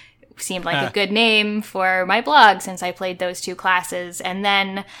Tamed seemed like a good name for my blog since I played those 2 classes. And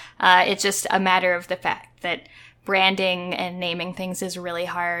then it's just a matter of the fact that branding and naming things is really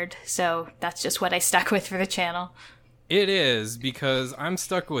hard. So that's just what I stuck with for the channel. It is, because I'm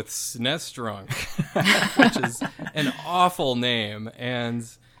stuck with Snestrunk, which is an awful name. And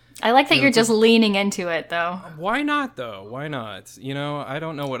I like that you're just leaning into it, though. Why not, though? Why not? I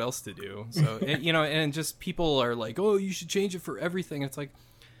don't know what else to do. So, and just people are like, oh, you should change it for everything. It's like,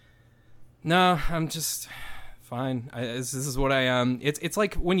 no, I'm just fine. This is what I am. It's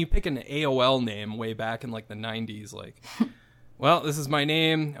like when you pick an AOL name way back in like the 90s, like, well, this is my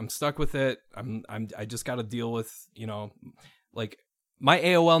name. I'm stuck with it. I just got to deal with, like my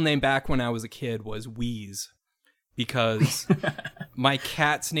AOL name back when I was a kid was Wheeze, because my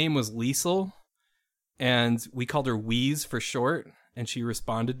cat's name was Liesel, and we called her Wheeze for short, and she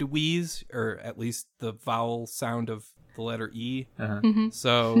responded to Wheeze, or at least the vowel sound of the letter E.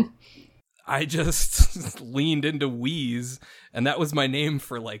 So I just leaned into Wheeze, and that was my name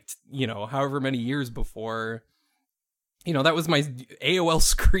for like, however many years before. That was my AOL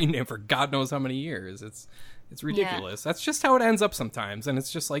screen name for God knows how many years. It's ridiculous. Yeah. That's just how it ends up sometimes, and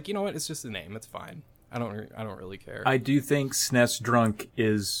it's just like, you know what? It's just a name. It's fine. I don't really care. I do think SNES Drunk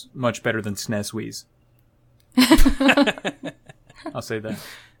is much better than SNES Wheeze. I'll say that.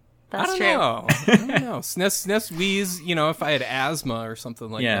 That's true. I don't know. SNES Wheeze, if I had asthma or something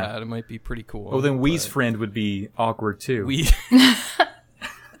like that, it might be pretty cool. Well, then Wheeze Friend would be awkward too.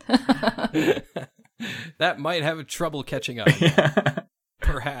 That might have trouble catching up. Yeah.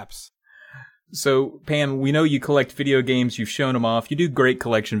 Perhaps. So, Pam, we know you collect video games. You've shown them off. You do great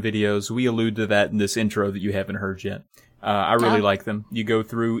collection videos. We allude to that in this intro that you haven't heard yet. I really like them. You go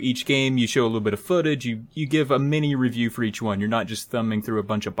through each game. You show a little bit of footage. You give a mini review for each one. You're not just thumbing through a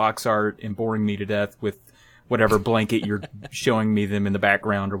bunch of box art and boring me to death with whatever blanket you're showing me them in the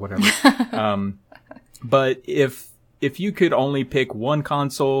background or whatever. But if you could only pick one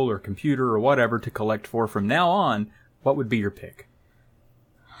console or computer or whatever to collect for from now on, what would be your pick?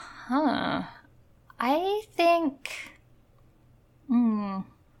 I think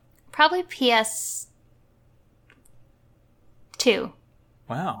probably PS2.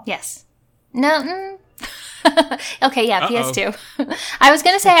 Wow. Yes. No. Okay, yeah, PS2. I was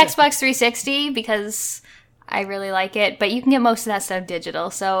going to say Xbox 360 because I really like it, but you can get most of that stuff digital.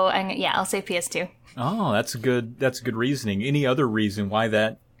 So, I'll say PS2. Oh, that's good reasoning. Any other reason why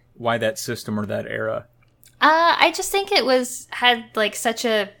that system or that era? I just think it had like such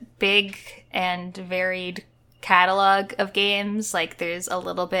a big and varied catalog of games. Like, there's a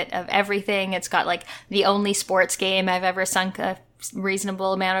little bit of everything. It's got like the only sports game I've ever sunk a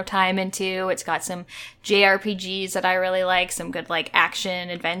reasonable amount of time into. It's got some JRPGs that I really like, some good like action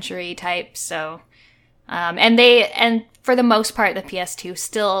adventure-y types. So, and for the most part, the PS2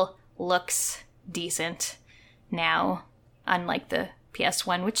 still looks decent now, unlike the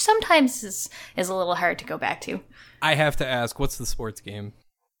PS1, which sometimes is a little hard to go back to. I have to ask, what's the sports game?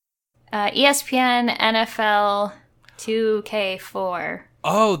 ESPN NFL 2K4.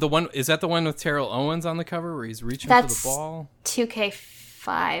 Oh, is that the one with Terrell Owens on the cover where he's reaching for the ball? 2K5,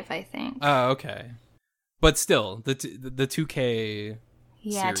 I think. Oh, okay. But still, the 2K.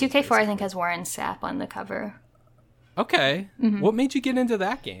 Yeah, series, 2K4 basically. I think has Warren Sapp on the cover. Okay. Mm-hmm. What made you get into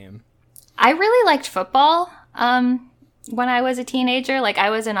that game? I really liked football. When I was a teenager, like I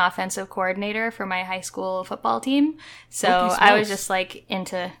was an offensive coordinator for my high school football team. So I was just like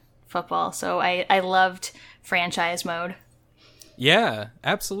into football. So I loved franchise mode. Yeah,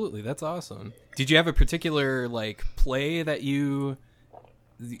 absolutely. That's awesome. Did you have a particular like play that you're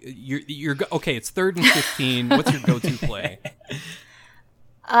okay? It's 3rd and 15. What's your go-to play?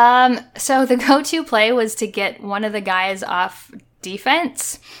 So the go-to play was to get one of the guys off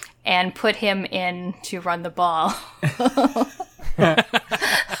defense and put him in to run the ball.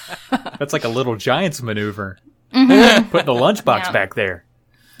 That's like a little Giants maneuver. Mm-hmm. Putting the lunchbox back there.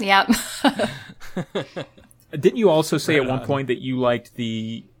 Yep. Didn't you also say at one point that you liked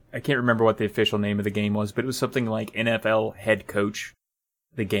I can't remember what the official name of the game was, but it was something like NFL Head Coach,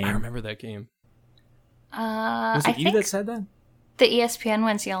 the game. I remember that game. Was it you that said that? The ESPN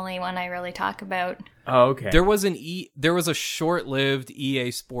one's the only one I really talk about. Oh, okay. There was a short-lived EA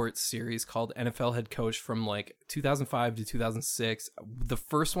Sports series called NFL Head Coach from like 2005 to 2006. The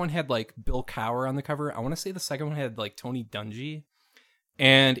first one had like Bill Cowher on the cover. I want to say the second one had like Tony Dungy.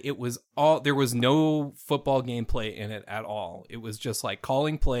 And there was no football gameplay in it at all. It was just like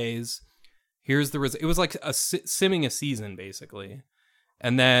calling plays. It was like simming a season basically.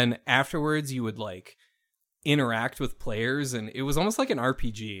 And then afterwards you would like interact with players, and it was almost like an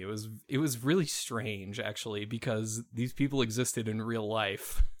RPG. It was really strange actually, because these people existed in real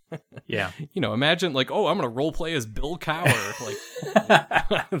life. Yeah. Imagine like, oh, I'm going to role play as Bill Cowher.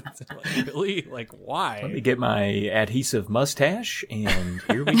 Like, really? Like, why? Let me get my adhesive mustache, and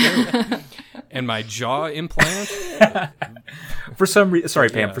here we go. And my jaw implant. For some reason, sorry,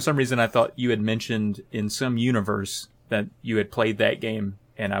 Pam. For some reason, I thought you had mentioned in some universe that you had played that game,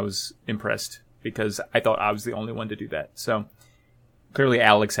 and I was impressed because I thought I was the only one to do that. So clearly,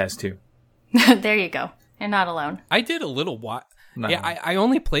 Alex has too. There you go. You're not alone. I did a little while. No. Yeah, I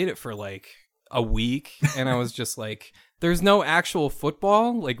only played it for like a week, and I was just like, there's no actual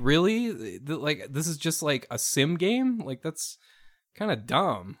football? Like, really? Like, this is just like a sim game? Like, that's kind of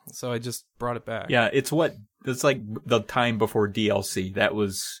dumb. So I just brought it back. Yeah, it's like the time before DLC. That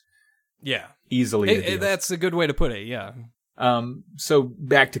was easily that's a good way to put it, yeah. So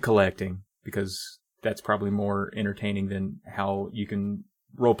back to collecting, because that's probably more entertaining than how you can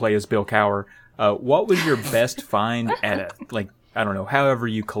roleplay as Bill Cowher. What was your best find at I don't know, however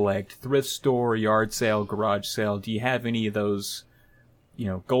you collect, thrift store, yard sale, garage sale? Do you have any of those,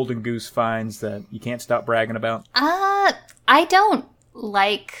 golden goose finds that you can't stop bragging about? I don't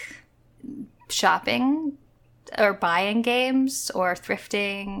like shopping or buying games or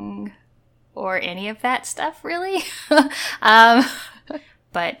thrifting or any of that stuff, really.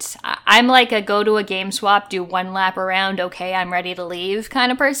 But I'm like a go to a game swap, do one lap around, okay, I'm ready to leave kind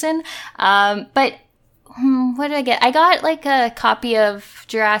of person. But what did I get? I got like a copy of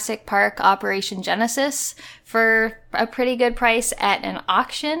Jurassic Park Operation Genesis for a pretty good price at an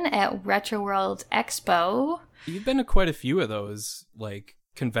auction at Retro World Expo. You've been to quite a few of those like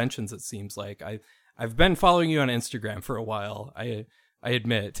conventions, it seems like. I've been following you on Instagram for a while, I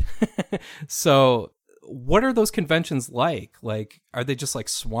admit. So what are those conventions like? Like, are they just like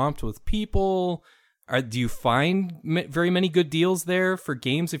swamped with people? Do you find very many good deals there for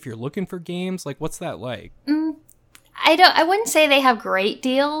games if you're looking for games? Like, what's that like? I wouldn't say they have great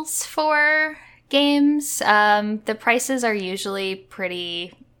deals for games. The prices are usually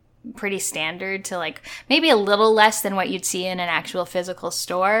pretty standard to like maybe a little less than what you'd see in an actual physical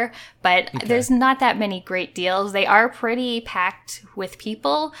store, but there's not that many great deals. They are pretty packed with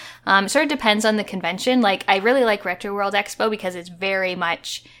people. It sort of depends on the convention. Like, I really like Retro World Expo because it's very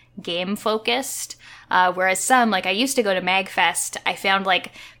much game focused. Whereas some, like I used to go to MagFest, I found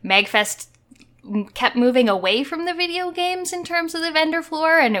like MagFest kept moving away from the video games in terms of the vendor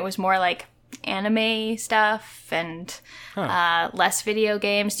floor, and it was more like anime stuff and less video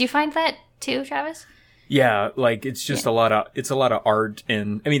games. Do you find that too, Travis? Yeah, like it's just a lot of art,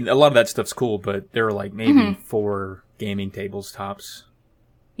 and I mean a lot of that stuff's cool, but there are like maybe 4 gaming tables tops.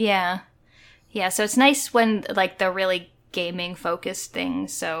 Yeah, so it's nice when like the really gaming focused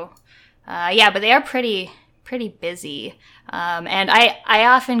things. So but they are pretty busy. And I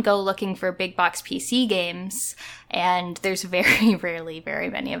often go looking for big box PC games, and there's very rarely very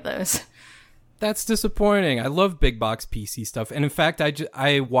many of those. That's disappointing. I love big box PC stuff. And in fact,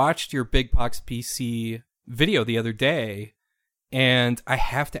 I watched your big box PC video the other day, and I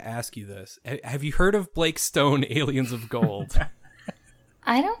have to ask you this. Have you heard of Blake Stone, Aliens of Gold?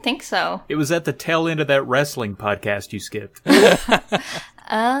 I don't think so. It was at the tail end of that wrestling podcast you skipped.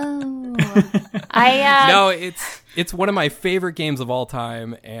 Oh. No, it's one of my favorite games of all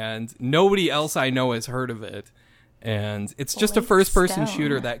time, and nobody else I know has heard of it. And it's just a first-person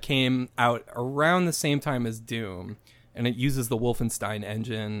shooter that came out around the same time as Doom, and it uses the Wolfenstein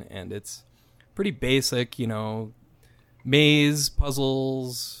engine, and it's pretty basic, maze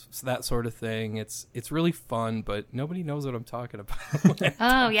puzzles, that sort of thing. It's really fun, but nobody knows what I'm talking about.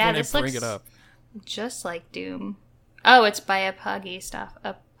 Oh yeah, when this I bring looks it up. just like Doom. Oh, it's by Apogee stuff.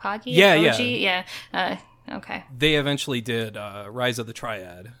 Apogee? Yeah, OG? yeah. Yeah. Okay. They eventually did Rise of the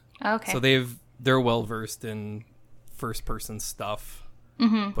Triad. Okay. So they're well versed in first person stuff.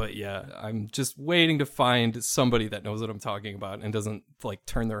 Mm-hmm. But yeah, I'm just waiting to find somebody that knows what I'm talking about and doesn't like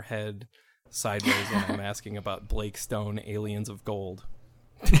turn their head sideways when I'm asking about Blake Stone, Aliens of Gold.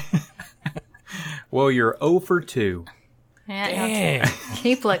 Well, you're 0 for 2. Yeah, Dang.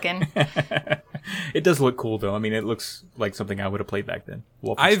 keep looking. It does look cool, though. I mean, it looks like something I would have played back then.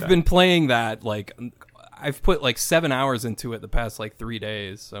 I've been playing that, like, I've put like 7 hours into it the past like 3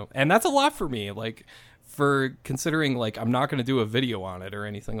 days. So, and that's a lot for me. Like, for considering like I'm not going to do a video on it or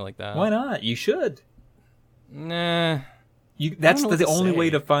anything like that. Why not? You should. Nah. That's know what the to only say. way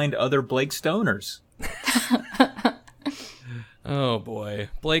to find other Blake Stoners. Oh boy,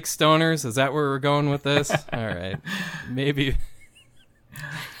 Blake Stoners. Is that where we're going with this? All right, maybe.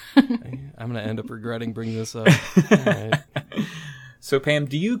 I'm gonna end up regretting bringing this up. All right. So, Pam,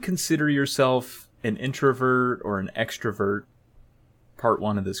 do you consider yourself an introvert or an extrovert? Part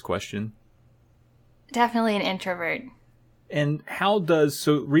 1 of this question. Definitely an introvert. And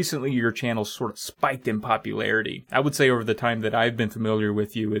so recently your channel sort of spiked in popularity. I would say over the time that I've been familiar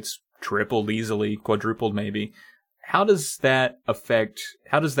with you, it's tripled easily, quadrupled maybe. How does that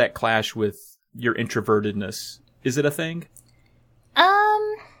clash with your introvertedness? Is it a thing?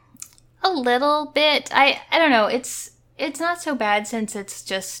 A little bit. I don't know. It's not so bad since it's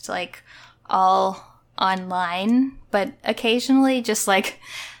just like all online, but occasionally just like,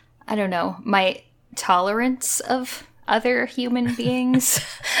 I don't know, my tolerance of other human beings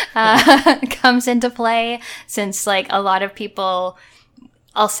comes into play, since like a lot of people,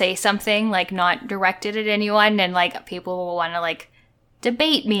 I'll say something like not directed at anyone, and like people will want to like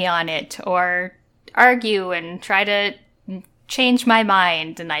debate me on it or argue and try to change my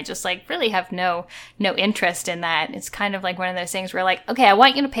mind, and I just like really have no interest in that. It's kind of like one of those things where like, okay, I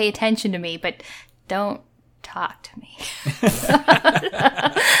want you to pay attention to me, but don't talk to me.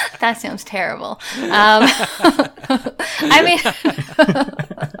 That sounds terrible. I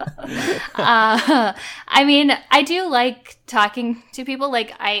mean, I do like talking to people.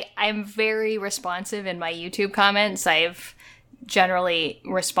 Like I'm very responsive in my YouTube comments. I've generally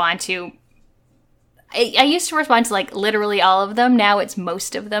respond to I used to respond to like literally all of them. Now it's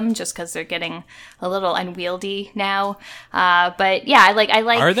most of them, just because they're getting a little unwieldy now. But yeah, I like.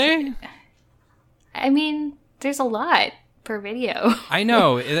 Are they? I mean, there's a lot per video. I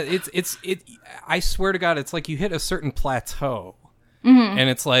know it's I swear to God, it's like you hit a certain plateau, Mm-hmm. and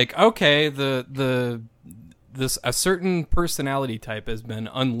it's like, okay, a certain personality type has been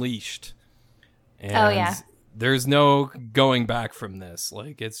unleashed. And Oh, yeah. There's no going back from this.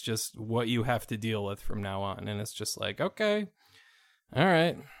 Like, it's just what you have to deal with from now on. And it's just like, okay, all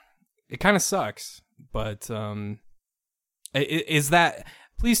right. It kind of sucks, but is that,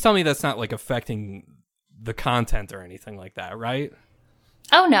 please tell me that's not like affecting the content or anything like that, right?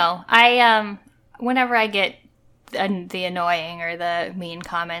 Oh no, I whenever I get the annoying or the mean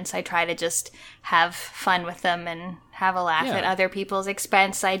comments, I try to just have fun with them and have a laugh at other people's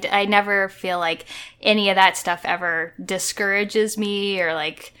expense. I never feel like any of that stuff ever discourages me or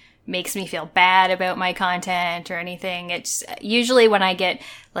like makes me feel bad about my content or anything. It's usually when I get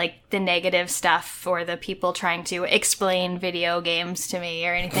like the negative stuff or the people trying to explain video games to me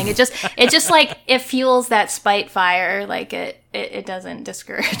or anything. It just like it fuels that spite fire. Like it doesn't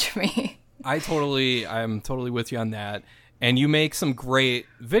discourage me. I'm totally with you on that. And you make some great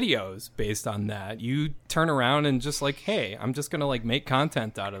videos based on that. You turn around and just like, hey, I'm just going to like make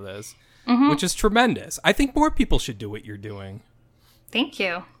content out of this, which is tremendous. I think more people should do what you're doing. Thank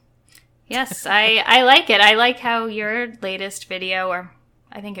you. Yes, I like it. I like how your latest video, or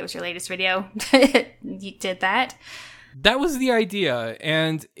I think it was your latest video, you did that. That was the idea,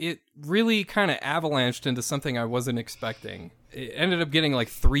 and it really kind of avalanched into something I wasn't expecting. It ended up getting like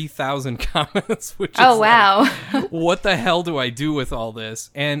 3,000 comments, which is wow. like, what the hell do I do with all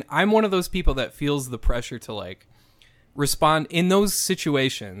this? And I'm one of those people that feels the pressure to like respond in those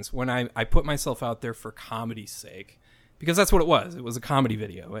situations when I put myself out there for comedy's sake, because that's what it was. It was a comedy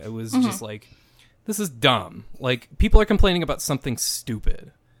video. It was just like, this is dumb. Like, people are complaining about something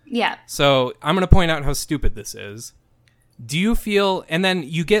stupid. Yeah. So I'm going to point out how stupid this is. Do you feel, and then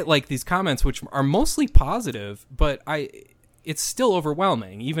you get like these comments, which are mostly positive, but it's still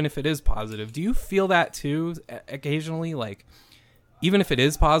overwhelming, even if it is positive. Do you feel that too occasionally? Like, even if it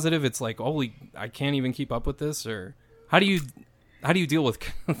is positive, it's like, holy, I can't even keep up with this? Or how do you deal with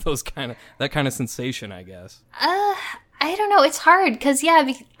that kind of sensation, I guess? I don't know. It's hard because,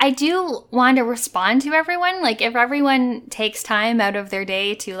 I do want to respond to everyone. Like, if everyone takes time out of their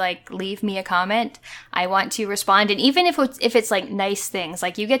day to, like, leave me a comment, I want to respond. And even if it's like, nice things,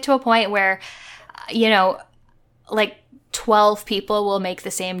 like, you get to a point where, like, 12 people will make the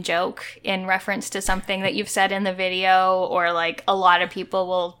same joke in reference to something that you've said in the video, or, like, a lot of people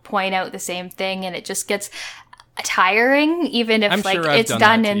will point out the same thing, and it just gets tiring, even if it's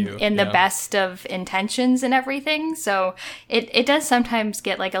done in the best of intentions and everything. So it does sometimes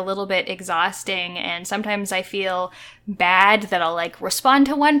get like a little bit exhausting, and sometimes I feel bad that I'll like respond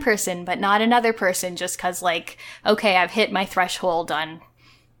to one person but not another person, just because like, okay, I've hit my threshold on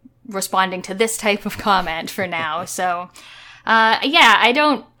responding to this type of comment for now. So I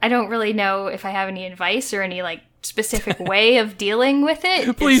don't really know if I have any advice or any like specific way of dealing with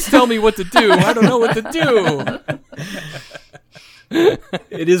it. Please tell me what to do. I don't know what to do.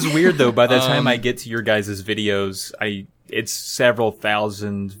 It is weird though. By the time I get to your guys' videos, it's several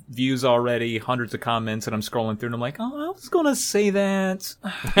thousand views already, hundreds of comments, and I'm scrolling through and I'm like, oh, I was going to say that.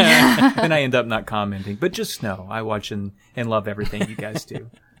 And I end up not commenting. But just know, I watch and love everything you guys do.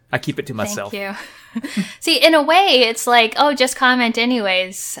 I keep it to myself. Thank you. See, in a way, it's like, oh, just comment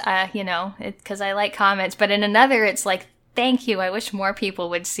anyways, because I like comments. But in another, it's like, thank you. I wish more people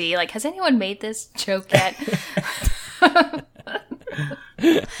would see. Like, has anyone made this joke yet?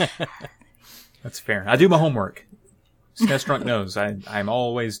 That's fair. I do my homework. SNES Drunk knows. I'm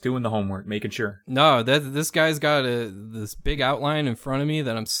always doing the homework, making sure. No, this guy's got this big outline in front of me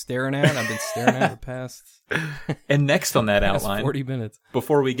that I'm staring at. I've been staring at the past. And next on that outline, 40 minutes.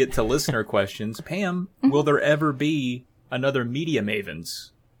 Before we get to listener questions, Pam, will there ever be another Media Mavens?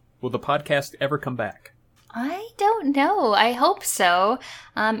 Will the podcast ever come back? I don't know. I hope so.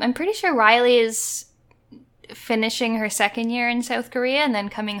 I'm pretty sure Riley is finishing her second year in South Korea and then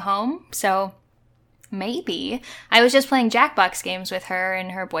coming home. So maybe. I was just playing Jackbox games with her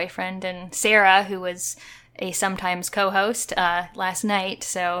and her boyfriend and Sarah, who was a sometimes co-host last night.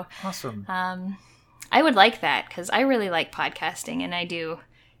 So awesome. I would like that because I really like podcasting and I do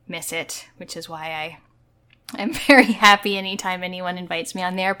miss it, which is why I'm very happy anytime anyone invites me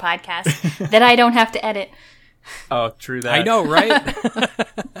on their podcast that I don't have to edit. Oh, true that. I know, right?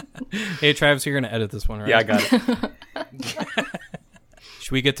 Hey, Travis, you're going to edit this one, right? Yeah, I got it.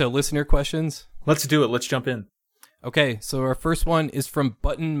 Should we get to listener questions? Let's do it. Let's jump in. Okay, so our first one is from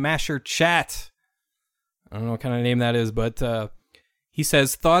Button Masher Chat. I don't know what kind of name that is, but he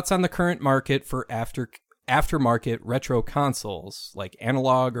says, thoughts on the current market for aftermarket retro consoles, like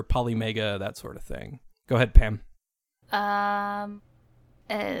Analog or Polymega, that sort of thing. Go ahead, Pam. None?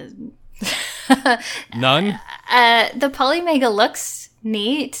 The Polymega looks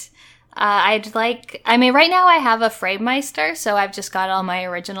neat. Right now I have a FrameMeister, so I've just got all my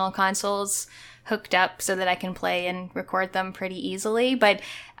original consoles hooked up so that I can play and record them pretty easily. But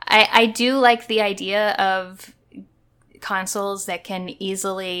I do like the idea of consoles that can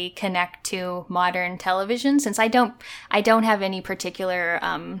easily connect to modern television, since I don't have any particular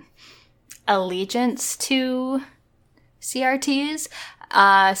allegiance to CRTs.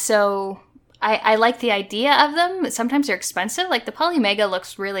 So I like the idea of them. Sometimes they're expensive. Like the Polymega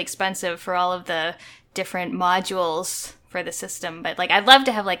looks really expensive for all of the different modules for the system. But like I'd love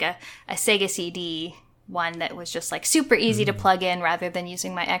to have like a Sega CD one that was just like super easy to plug in rather than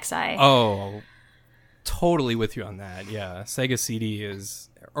using my XI. Oh, totally with you on that. Yeah, Sega CD is,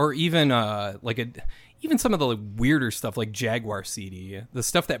 or even even some of the weirder stuff like Jaguar CD, the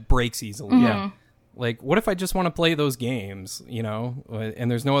stuff that breaks easily. Mm-hmm. Yeah. Like, what if I just want to play those games,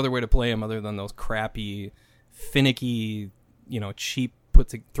 and there's no other way to play them other than those crappy, finicky, cheap,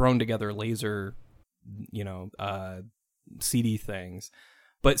 thrown together laser, CD things.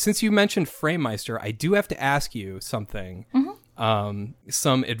 But since you mentioned FrameMeister, I do have to ask you something,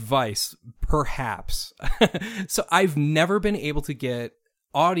 some advice, perhaps. So I've never been able to get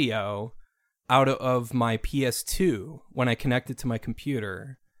audio out of my PS2 when I connect it to my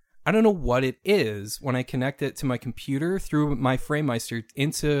computer. I don't know what it is when I connect it to my computer through my FrameMeister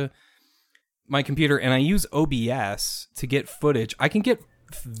into my computer, and I use OBS to get footage. I can get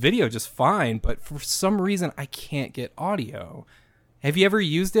video just fine, but for some reason I can't get audio. Have you ever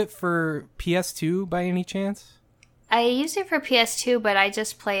used it for PS2 by any chance? I use it for PS2, but I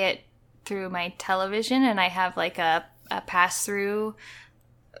just play it through my television, and I have like a pass-through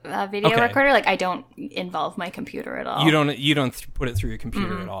video recorder. Like I don't involve my computer at all. You don't put it through your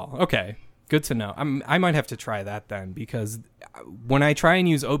computer at all. Okay, good to know. I might have to try that then, because when I try and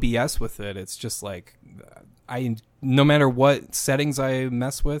use OBS with it, it's just like no matter what settings I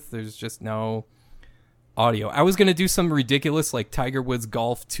mess with, there's just no audio. I was gonna do some ridiculous like Tiger Woods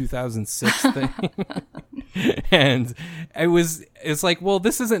Golf 2006 thing, and it's like, well,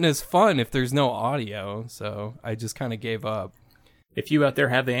 this isn't as fun if there's no audio. So I just kind of gave up. If you out there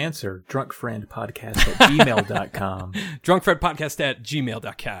have the answer, drunkfriendpodcast@gmail.com.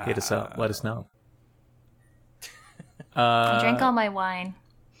 Drunkfriendpodcast@gmail.com. Hit us up. Let us know. I drank all my wine.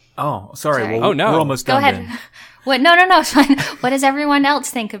 Oh, sorry. Sorry. Well, Oh, no. we're almost Go done ahead. then. What? No, it's fine. What does everyone else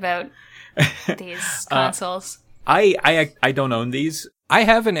think about these consoles? I don't own these. I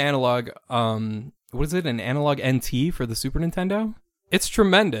have an analog. What is it? An analog NT for the Super Nintendo. It's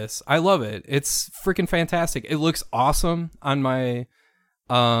tremendous. I love it. It's freaking fantastic. It looks awesome on my.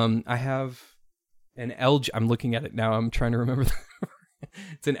 I have an LG. I'm looking at it now. I'm trying to remember.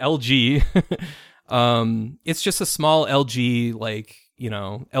 It's an LG. It's just a small LG, like, you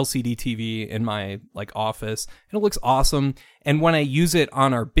know, LCD TV in my like office, and it looks awesome. And when I use it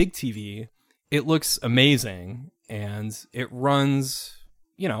on our big TV, it looks amazing, and it runs,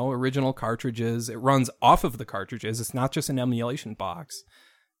 you know, original cartridges. It runs off of the cartridges. It's not just an emulation box.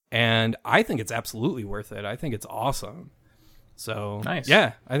 And I think it's absolutely worth it. I think it's awesome. So, nice.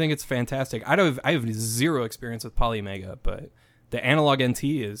 Yeah, I think it's fantastic. I have zero experience with Polymega, but the analog NT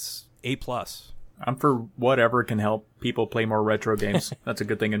is A+. I'm for whatever can help people play more retro games. That's a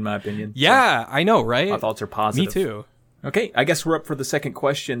good thing in my opinion. Yeah, I know, right? My thoughts are positive. Me too. Okay, I guess we're up for the second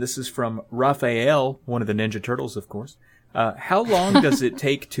question. This is from Raphael, one of the Ninja Turtles, of course. How long does it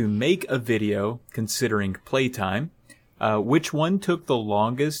take to make a video, considering playtime? Which one took the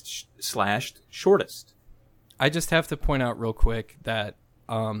longest / shortest? I just have to point out real quick that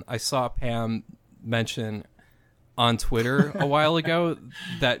I saw Pam mention on Twitter a while ago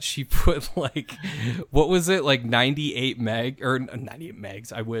that she put like, what was it, like 98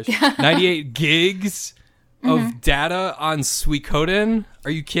 megs, I wish, 98 gigs of data on Suikoden.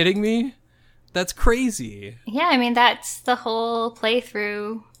 Are you kidding me? That's crazy. Yeah, I mean, that's the whole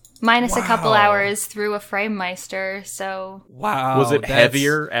playthrough, minus a couple hours through a FrameMeister, so... Wow. Was it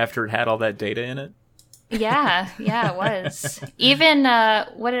heavier after it had all that data in it? Yeah, it was. Even,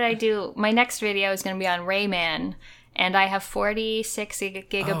 what did I do? My next video is going to be on Rayman, and I have 46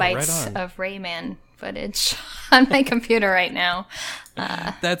 gigabytes of Rayman footage on my computer right now.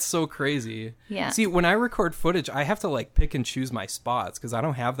 That's so crazy. Yeah. See, when I record footage, I have to like pick and choose my spots because I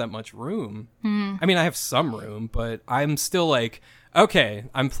don't have that much room. I mean, I have some room, but I'm still like, okay,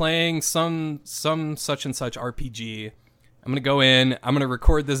 I'm playing some such and such RPG. I'm going to go in, I'm going to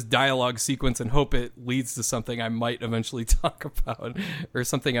record this dialogue sequence and hope it leads to something I might eventually talk about or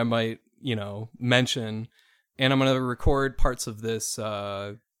something I might, you know, mention. And I'm going to record parts of this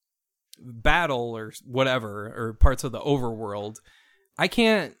battle or whatever, or parts of the overworld. I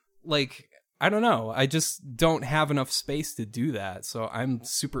can't, like, I don't know. I just don't have enough space to do that. So I'm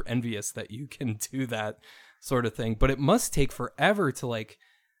super envious that you can do that sort of thing. But it must take forever to, like,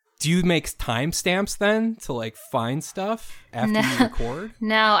 do you make timestamps then to like find stuff after you record?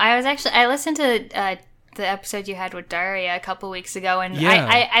 No, I listened to the episode you had with Daria a couple weeks ago, and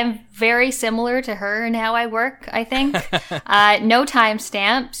yeah. I'm very similar to her in how I work, I think. No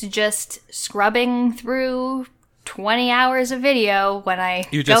timestamps, just scrubbing through 20 hours of video when I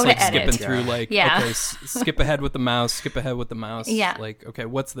You're just go like to edit. skipping through like, okay, skip ahead with the mouse, Yeah. Like, okay,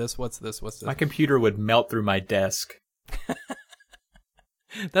 what's this? My computer would melt through my desk.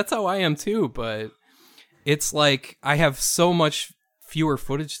 That's how I am too, but it's like I have so much fewer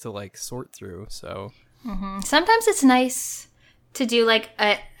footage to like sort through, so Sometimes it's nice to do like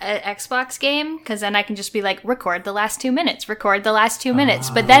a Xbox game, because then I can just be like, record the last 2 minutes, but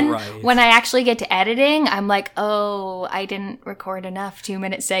then when I actually get to editing, I'm like, oh, I didn't record enough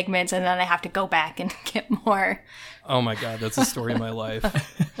 2-minute segments, and then I have to go back and get more. Oh my god, that's the story of my life.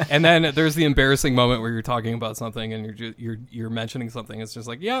 And then there's the embarrassing moment where you're talking about something and you're mentioning something. It's just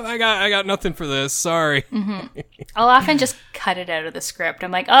like, yeah, I got nothing for this. Sorry. I'll often just cut it out of the script.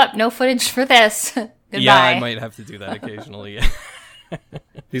 I'm like, oh, no footage for this. Goodbye. Yeah, I might have to do that occasionally.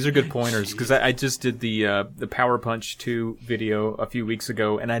 These are good pointers, because I just did the Power Punch 2 video a few weeks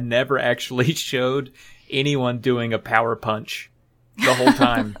ago, and I never actually showed anyone doing a power punch the whole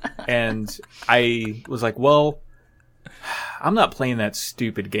time. And I was like, well, I'm not playing that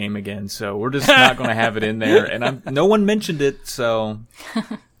stupid game again, so we're just not going to have it in there. And no one mentioned it, so...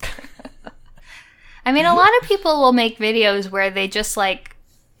 I mean, a lot of people will make videos where they just, like,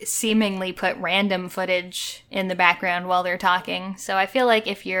 seemingly put random footage in the background while they're talking. So I feel like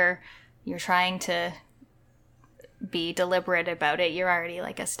if you're trying to be deliberate about it, you're already,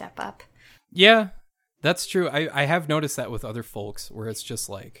 like, a step up. Yeah, that's true. I have noticed that with other folks, where it's just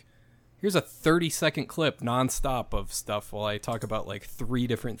like, here's a 30-second clip nonstop of stuff while I talk about like 3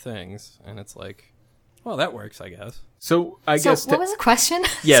 different things. And it's like, Well, that works, I guess. So I So guess what was the question?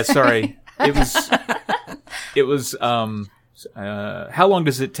 yeah, sorry. It was how long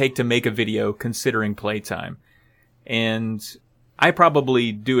does it take to make a video considering playtime? And I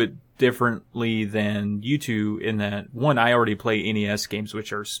probably do it differently than you two in that, one, I already play NES games,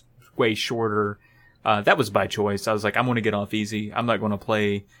 which are way shorter. That was by choice. I was like, I'm going to get off easy. I'm not going to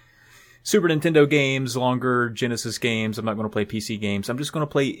play Super Nintendo games, longer Genesis games. I'm not going to play PC games. I'm just going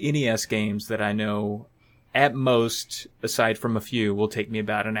to play NES games that I know at most, aside from a few, will take me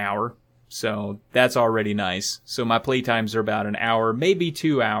about an hour. So that's already nice. So my playtimes are about an hour, maybe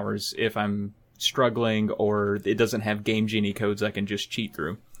 2 hours if I'm struggling or it doesn't have Game Genie codes I can just cheat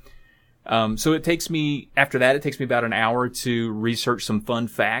through. So it takes me about an hour to research some fun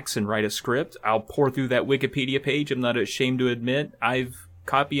facts and write a script. I'll pour through that Wikipedia page. I'm not ashamed to admit I've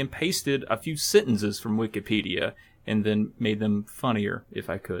copy and pasted a few sentences from Wikipedia and then made them funnier if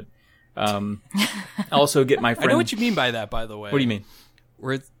I could. I also get my friend. I know what you mean by that, by the way. What do you mean?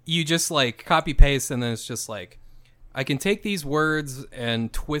 Where you just like copy paste and then it's just like, I can take these words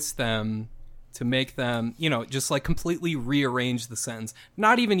and twist them to make them, just like completely rearrange the sentence.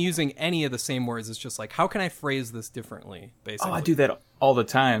 Not even using any of the same words. It's just like, how can I phrase this differently, basically? Oh, I do that all the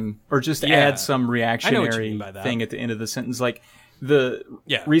time. Or just add some reactionary thing at the end of the sentence. Like,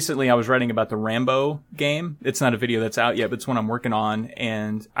 recently I was writing about the Rambo game. It's not a video that's out yet, but it's one I'm working on.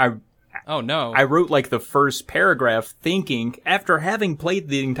 And I wrote like the first paragraph thinking, after having played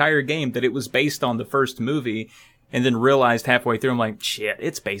the entire game, that it was based on the first movie. And then realized halfway through, I'm like, shit,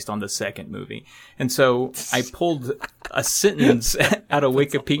 it's based on the second movie. And so I pulled a sentence out of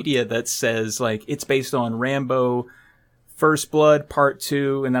Wikipedia that says, like, it's based on Rambo First Blood Part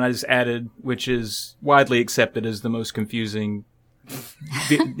 2. And then I just added, which is widely accepted as the most confusing,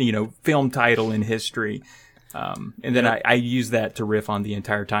 film title in history. And then I use that to riff on the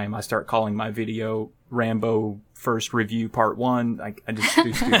entire time. I start calling my video Rambo First Review Part 1. I just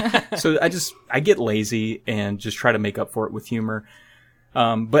do so I get lazy and just try to make up for it with humor.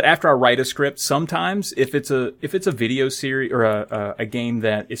 But after I write a script, sometimes if it's a video series or a game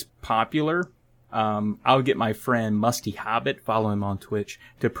that is popular, I'll get my friend Musty Hobbit, follow him on Twitch,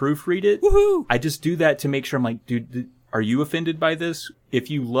 to proofread it. Woohoo! I just do that to make sure I'm like, dude, are you offended by this? If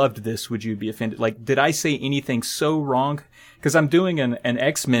you loved this, would you be offended? Like, did I say anything so wrong? Because I'm doing an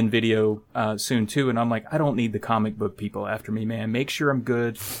X-Men video soon too, and I'm like, I don't need the comic book people after me, man. Make sure I'm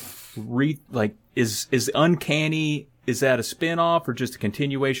good. Is Uncanny, is that a spin-off or just a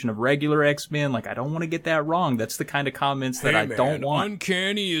continuation of regular X-Men? Like, I don't want to get that wrong. That's the kind of comments that I don't want.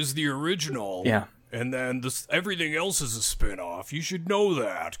 Uncanny is the original. Yeah. And then everything else is a spin-off. You should know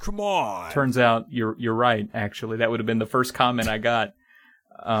that. Come on. Turns out you're right, actually. That would have been the first comment I got.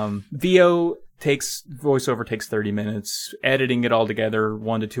 Voiceover takes 30 minutes. Editing it all together,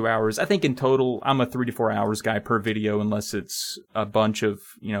 1 to 2 hours. I think in total, I'm a 3 to 4 hours guy per video, unless it's a bunch of,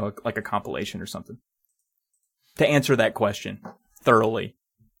 like a compilation or something. To answer that question thoroughly.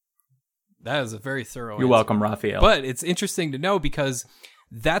 That is a very thorough You're answer. welcome, Raphael. But it's interesting to know because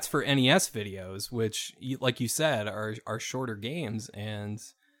that's for NES videos, which, like you said, are shorter games, and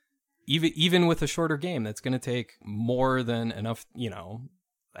even with a shorter game, that's going to take more than enough,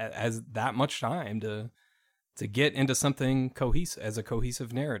 as that much time to get into something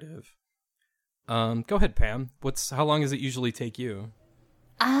cohesive narrative. Go ahead, Pam. How long does it usually take you?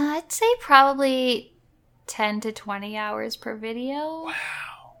 I'd say probably 10 to 20 hours per video. Wow.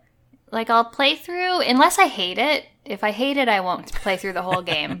 Like, I'll play through, unless I hate it. If I hate it, I won't play through the whole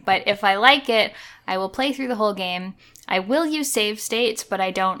game. But if I like it, I will play through the whole game. I will use save states, but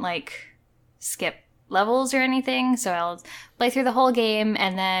I don't, skip levels or anything. So I'll play through the whole game,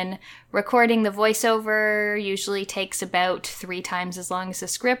 and then recording the voiceover usually takes about 3 times as long as the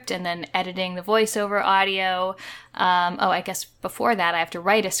script, and then editing the voiceover audio. I guess before that I have to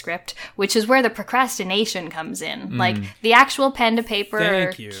write a script, which is where the procrastination comes in. Like, the actual pen to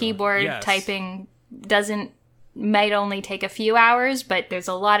paper keyboard typing might only take a few hours, but there's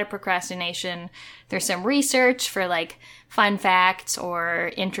a lot of procrastination. There's some research for fun facts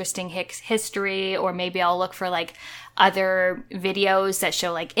or interesting history, or maybe I'll look for other videos that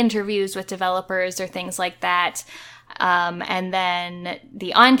show interviews with developers or things like that. And then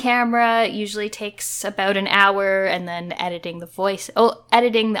the on-camera usually takes about an hour, and then editing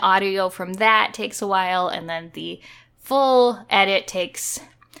the audio from that takes a while, and then the full edit takes,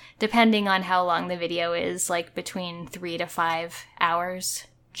 depending on how long the video is, between 3 to 5 hours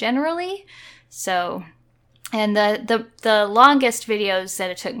generally. So, and the longest videos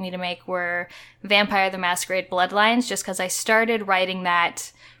that it took me to make were Vampire the Masquerade Bloodlines, just because I started writing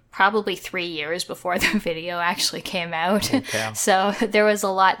that probably 3 years before the video actually came out. Okay. So there was a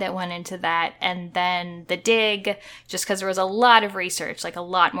lot that went into that. And then the dig, just because there was a lot of research, like a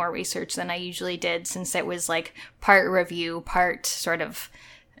lot more research than I usually did, since it was like part review, part sort of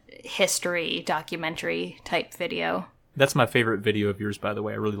history, documentary type video. That's my favorite video of yours, by the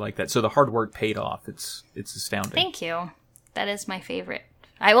way. I really like that. So the hard work paid off. It's astounding. Thank you. That is my favorite.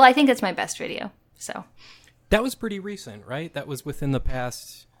 I think it's my best video. So That was pretty recent, right? That was within the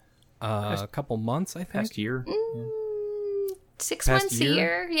past couple months, I think. Past year. 6 Past months a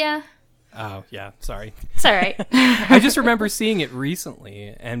year. Yeah. Oh, yeah. Sorry. It's all right. I just remember seeing it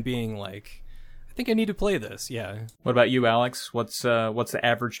recently and being like, I think I need to play this. Yeah. What about you, Alex? What's the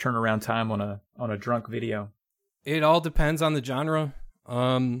average turnaround time on a drunk video? It all depends on the genre.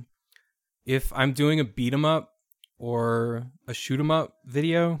 If I'm doing a beat 'em up or a shoot 'em up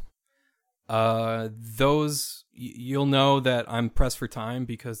video, those you'll know that I'm pressed for time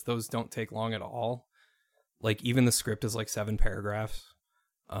because those don't take long at all. Like even the script is like 7 paragraphs.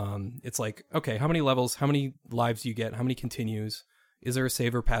 It's like, okay, how many levels, how many lives do you get, how many continues? Is there a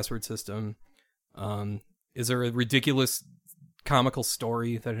save or password system? Is there a ridiculous comical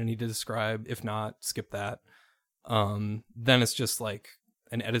story that I need to describe? If not, skip that. Then it's just like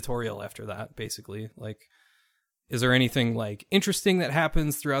an editorial after that, basically. Like, is there anything like interesting that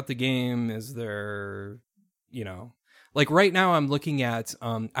happens throughout the game? Is there, like right now I'm looking at,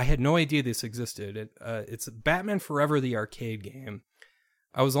 I had no idea this existed. It's Batman Forever, the arcade game.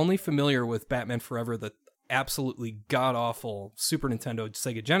 I was only familiar with Batman Forever, the absolutely god-awful Super Nintendo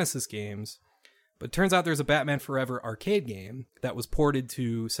Sega Genesis games. But it turns out there's a Batman Forever arcade game that was ported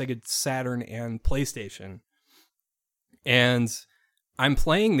to Sega Saturn and PlayStation. And I'm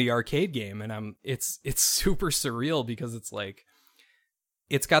playing the arcade game, and it's super surreal because it's like,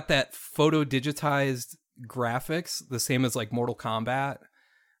 it's got that photo digitized graphics, the same as like Mortal Kombat,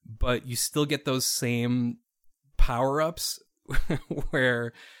 but you still get those same power-ups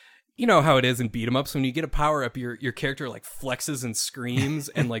where, you know how it is in beat 'em ups, when you get a power-up, your character like flexes and screams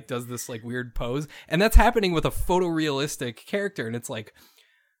and like does this like weird pose, and that's happening with a photorealistic character, and it's like,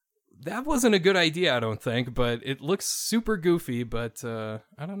 that wasn't a good idea, I don't think, but it looks super goofy, but I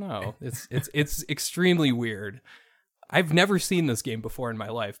don't know. It's extremely weird. I've never seen this game before in my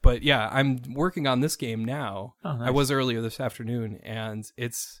life, but yeah, I'm working on this game now. Oh, nice. I was earlier this afternoon, and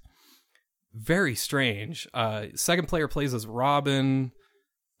it's very strange. Second player plays as Robin.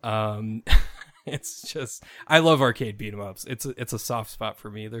 It's just, I love arcade beat 'em ups. It's a soft spot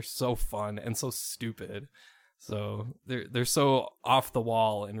for me. They're so fun and so stupid. So they're so off the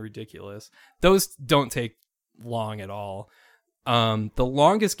wall and ridiculous. Those don't take long at all. The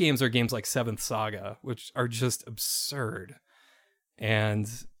longest games are games like Seventh Saga, which are just absurd and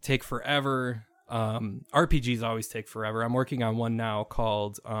take forever. RPGs always take forever. I'm working on one now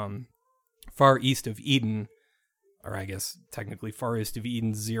called Far East of Eden, or I guess technically Far East of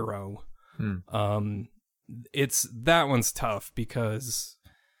Eden 0. That one's tough because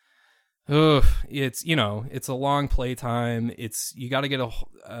it's a long playtime. You got to get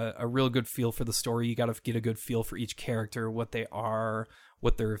a real good feel for the story. You got to get a good feel for each character, what they are,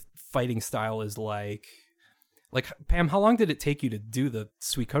 what their fighting style is like. Like, Pam, how long did it take you to do the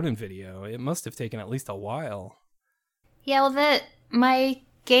Suikoden video? It must have taken at least a while. Yeah, well, my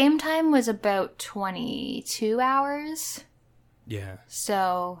game time was about 22 hours. Yeah.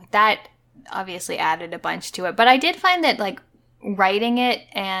 So that obviously added a bunch to it. But I did find that, like, writing it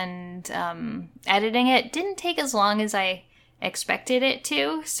and editing it didn't take as long as I expected it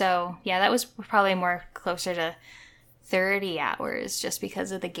to. So, yeah, that was probably more closer to 30 hours just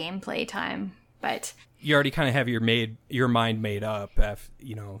because of the gameplay time. But you already kind of have your mind made up,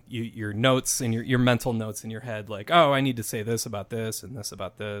 your notes and your mental notes in your head, like, oh, I need to say this about this and this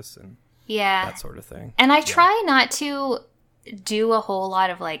about this and that sort of thing. And I try not to do a whole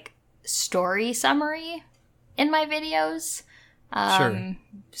lot of like story summary in my videos. Sure.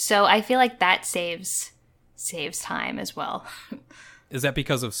 So I feel like that saves time as well. Is that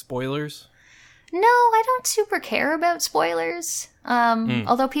because of spoilers? No, I don't super care about spoilers.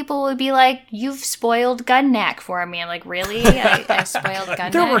 Although people would be like, "You've spoiled Gunnak for me." I'm like, "Really? I spoiled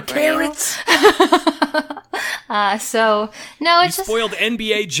Gunnak." There were for carrots. So no, it's You just spoiled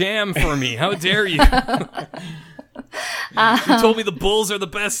NBA Jam for me. How dare you? You told me the Bulls are the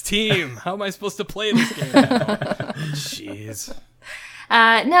best team. How am I supposed to play this game now? Jeez.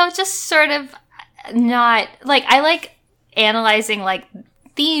 no, it's just sort of not like I like analyzing like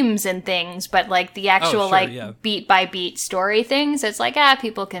themes and things, but like the actual beat by beat story things, it's like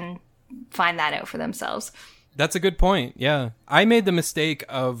people can find that out for themselves. That's a good point. Yeah, I made the mistake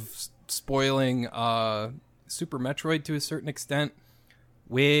of spoiling Super Metroid to a certain extent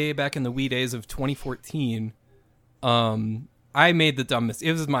way back in the wee days of 2014, I made the dumb mistake.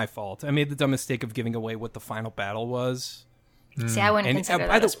 It was my fault. I made the dumb mistake of giving away what the final battle was. See, I wouldn't consider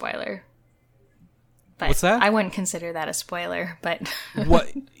that a spoiler. But what's that? I wouldn't consider that a spoiler, but...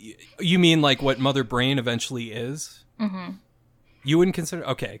 What? You mean like what Mother Brain eventually is? Mm-hmm. You wouldn't consider...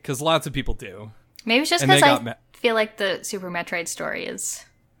 Okay, because lots of people do. Maybe it's just because I feel like the Super Metroid story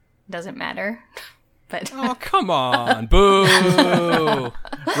doesn't matter. But oh, come on. Boo!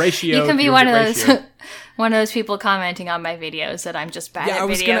 Ratio. You can be one of those people commenting on my videos that I'm just bad at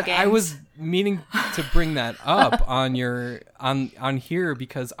video games. I was meaning to bring that up on here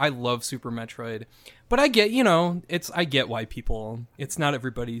because I love Super Metroid. But I get, I get why it's not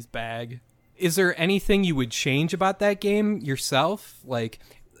everybody's bag. Is there anything you would change about that game yourself? Like,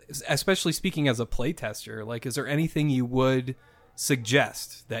 especially speaking as a playtester, like, is there anything you would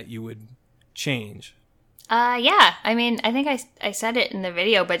suggest that you would change? Yeah. I mean, I think I said it in the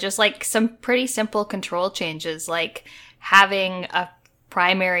video, but just like some pretty simple control changes, like having a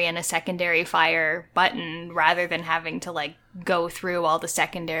primary and a secondary fire button rather than having to like go through all the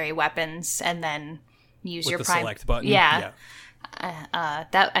secondary weapons and then use with your the select button. Yeah.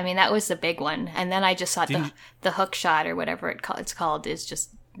 That was the big one. And then I just thought the hook shot or whatever it's called is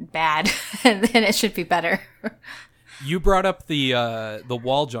just bad, and then it should be better. You brought up the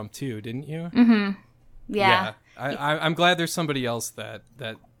wall jump too, didn't you? Mm-hmm. Yeah. I'm glad there's somebody else that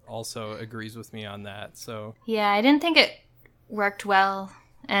also agrees with me on that. So yeah, I didn't think it worked well.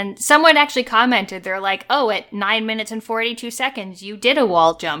 And someone actually commented, they're like, "Oh, at 9 minutes and 42 seconds, you did a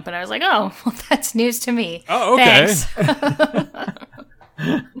wall jump," and I was like, "Oh, well, that's news to me." Oh, okay.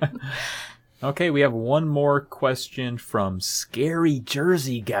 Thanks. Okay, we have one more question from Scary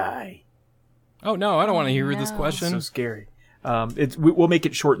Jersey Guy. Oh no, I don't want to hear this question. So scary. We'll make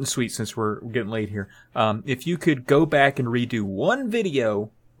it short and sweet since we're getting late here. If you could go back and redo one video,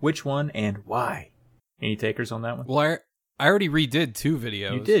 which one and why? Any takers on that one? Well, I already redid 2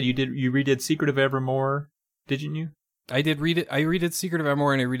 videos. You did. You redid Secret of Evermore, didn't you? I did read it. I redid Secret of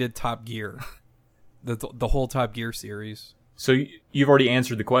Evermore and I redid Top Gear, the whole Top Gear series. So you've already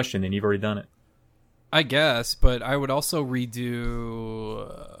answered the question, and you've already done it. I guess, but I would also redo.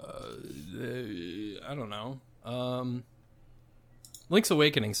 I don't know. Link's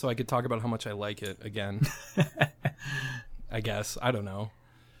Awakening, so I could talk about how much I like it again. I guess. I don't know.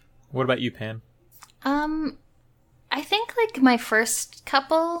 What about you, Pam? I think like my first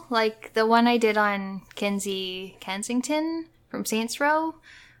couple, like the one I did on Kinsey Kensington from Saints Row.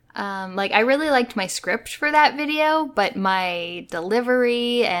 Like I really liked my script for that video, but my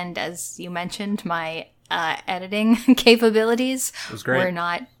delivery and, as you mentioned, my editing capabilities were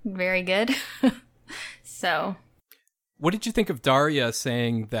not very good. So, what did you think of Daria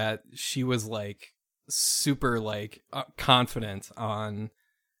saying that she was like super like confident on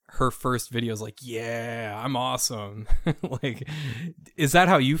her first videos? Like, yeah, I'm awesome. Like, is that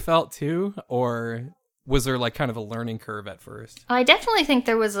how you felt too, or was there like kind of a learning curve at first? I definitely think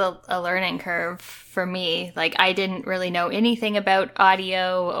there was a learning curve for me. Like, I didn't really know anything about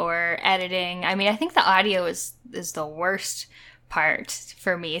audio or editing. I mean, I think the audio is the worst part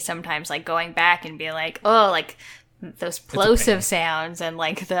for me sometimes, like going back and being like, oh, like those plosive sounds and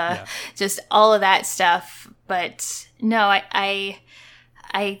like just all of that stuff. But no, I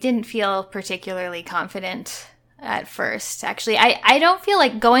didn't feel particularly confident at first. Actually, I don't feel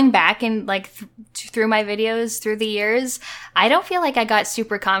like going back and like through my videos through the years, I don't feel like I got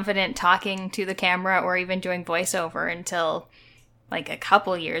super confident talking to the camera or even doing voiceover until like a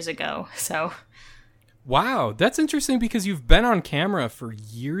couple years ago. So wow, that's interesting because you've been on camera for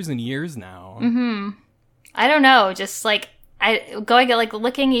years and years now. Mm-hmm. I don't know, just like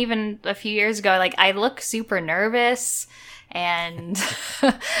looking even a few years ago, like I look super nervous. And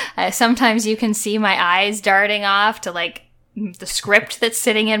sometimes you can see my eyes darting off to like the script that's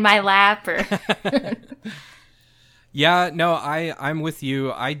sitting in my lap. Or yeah, no, I'm with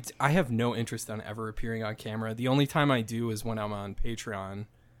you. I have no interest in ever appearing on camera. The only time I do is when I'm on Patreon,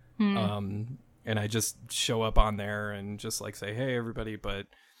 and I just show up on there and just like say, "Hey, everybody." But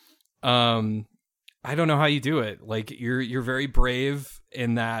I don't know how you do it. Like you're very brave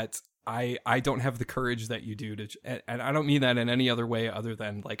in that. I don't have the courage that you do and I don't mean that in any other way other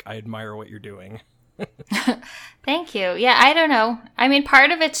than like I admire what you're doing. Thank you. Yeah, I don't know. I mean,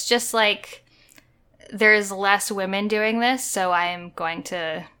 part of it's just like there's less women doing this, so I'm going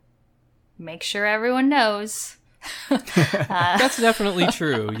to make sure everyone knows. That's definitely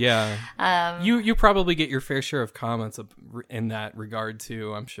true. Yeah. You probably get your fair share of comments in that regard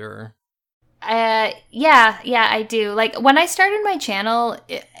too, I'm sure. Yeah, I do. Like, when I started my channel,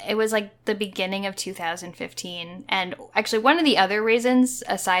 it was like the beginning of 2015. And actually, one of the other reasons,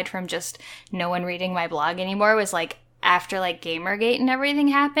 aside from just no one reading my blog anymore, was like after like Gamergate and everything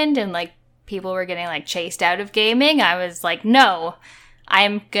happened and like people were getting like chased out of gaming, I was like, no,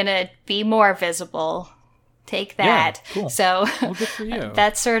 I'm gonna be more visible. Take that. Yeah, cool. So Well, good for you.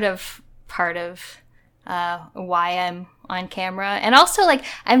 that's sort of part of why I'm on camera. And also, like,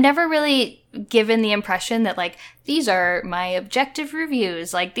 I've never really given the impression that, like, these are my objective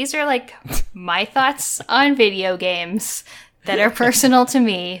reviews. Like, these are, like, my thoughts on video games that are personal to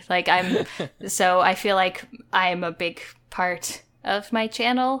me. Like, so I feel like I'm a big part of my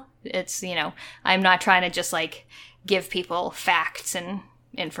channel. It's, you know, I'm not trying to just, like, give people facts and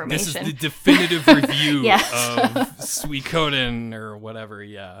information. This is the definitive review Yes. of Suikoden or whatever.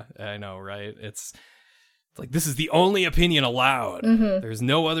 Yeah, I know, right? It's like, this is the only opinion allowed. There's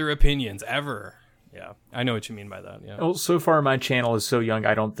no other opinions ever. Yeah, I know what you mean by that. Yeah. Well, so far my channel is so young,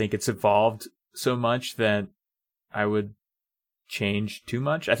 I don't think it's evolved so much that I would change too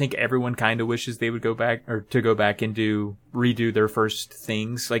much. I think everyone kind of wishes they would go back and redo their first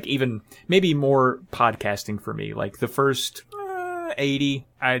things. Like, even maybe more podcasting for me. Like, the first 80,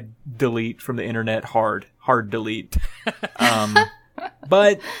 I'd delete from the internet hard delete.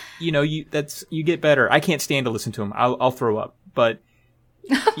 But you know, you get better. I can't stand to listen to them. I'll throw up. But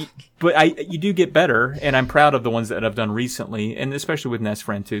you do get better, and I'm proud of the ones that I've done recently, and especially with Nest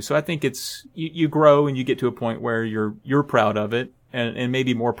Friend too. So I think it's you grow and you get to a point where you're proud of it, and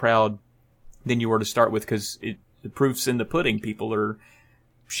maybe more proud than you were to start with, because the proof's in the pudding. People are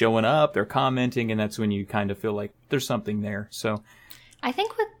showing up, they're commenting, and that's when you kind of feel like there's something there. So I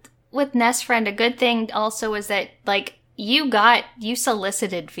think with Nest Friend, a good thing also is that, like, you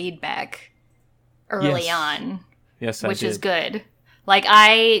solicited feedback early Yes. on, yes, which I did. is good. Like,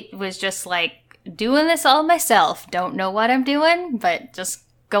 I was just like doing this all myself, don't know what I'm doing, but just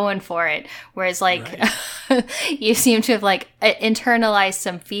going for it. Whereas, like, you seem to have like internalized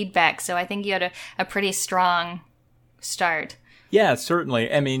some feedback, so I think you had a pretty strong start. Yeah,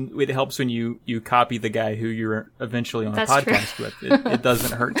 certainly. I mean, it helps when you copy the guy who you're eventually on That's a podcast with. It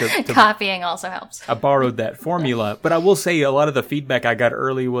doesn't hurt to Copying also helps. I borrowed that formula. But I will say a lot of the feedback I got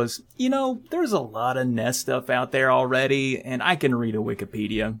early was, you know, there's a lot of Nest stuff out there already, and I can read a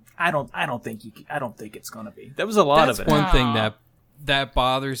Wikipedia. I don't think it's gonna be. That was a lot That's of it. one thing Aw. that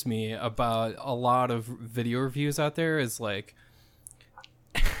bothers me about a lot of video reviews out there is, like,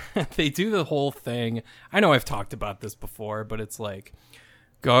 they do the whole thing. I know I've talked about this before, but it's like,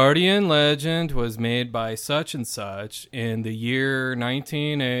 Guardian Legend was made by such and such in the year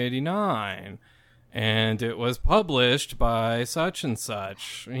 1989, and it was published by such and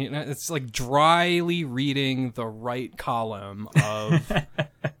such. You know, it's like dryly reading the right column of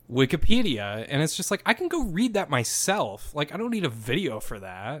Wikipedia, and it's just like, I can go read that myself. Like, I don't need a video for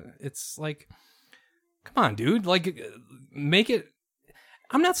that. It's like, come on, dude. Like, make it.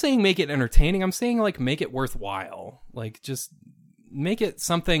 I'm not saying make it entertaining. I'm saying, like, make it worthwhile. Like, just make it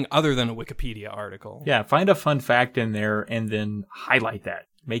something other than a Wikipedia article. Yeah, find a fun fact in there and then highlight that.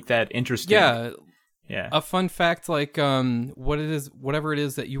 Make that interesting. Yeah. Yeah. A fun fact, like, whatever it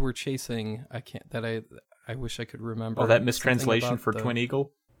is that you were chasing. I wish I could remember. Oh, that Something mistranslation about for the Twin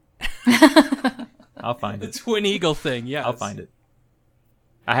Eagle? I'll find it. Twin Eagle thing. Yeah, I'll find it.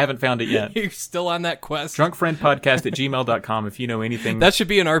 I haven't found it yet. You're still on that quest. Drunkfriendpodcast@gmail.com if you know anything. That should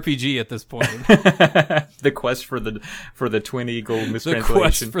be an RPG at this point. The quest for the Twin Eagle The quest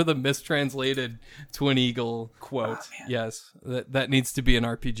mistranslation. for the mistranslated Twin Eagle quote. Yes, that needs to be an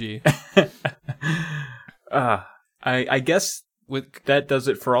RPG. I guess With that does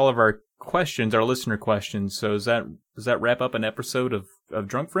it for all of our questions, our listener questions. So does that wrap up an episode of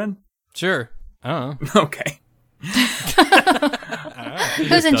Drunk Friend? sure, I don't know. Okay.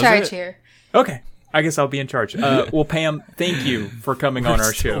 Who's in Does charge it? here? Okay. I guess I'll be in charge. Well, Pam, thank you for coming on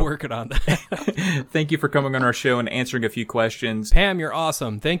our Still show. working on that. Thank you for coming on our show and answering a few questions. Pam, you're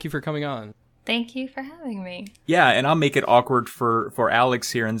awesome. Thank you for coming on. Thank you for having me. Yeah, and I'll make it awkward for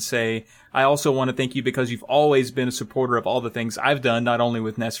Alex here and say, I also want to thank you because you've always been a supporter of all the things I've done, not only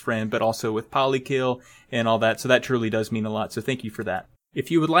with Nest Friend, but also with Polykill and all that. So that truly does mean a lot. So thank you for that.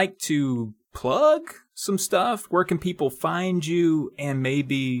 If you would like to plug some stuff, where can people find you? And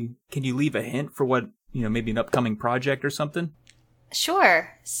maybe can you leave a hint for what, maybe an upcoming project or something?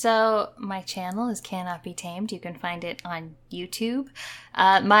 Sure. So my channel is Cannot Be Tamed. You can find it on YouTube.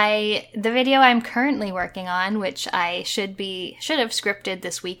 The video I'm currently working on, which I should have scripted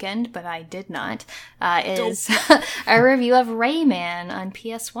this weekend, but I did not, is a review of Rayman on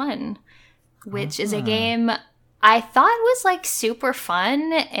PS1, which is a game I thought was like super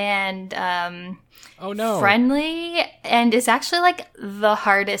fun and Oh no. friendly, and it's actually like the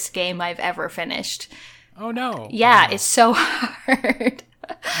hardest game I've ever finished. Oh no. Yeah, it's so hard.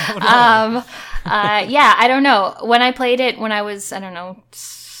 Oh, no. Yeah, I don't know. When I played it when I was, I don't know,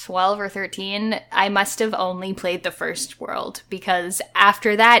 12 or 13, I must have only played the first world, because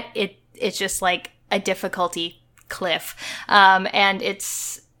after that, it's just like a difficulty cliff. And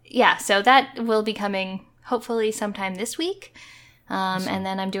it's, yeah, so that will be coming hopefully sometime this week. And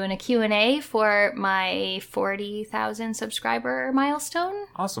then I'm doing a Q&A for my 40,000 subscriber milestone.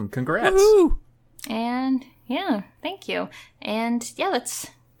 Awesome. Congrats. Woohoo! And yeah, thank you. And yeah,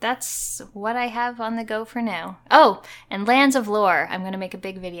 that's what I have on the go for now. Oh, and Lands of Lore. I'm going to make a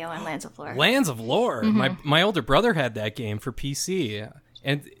big video on Lands of Lore. Lands of Lore. My older brother had that game for PC.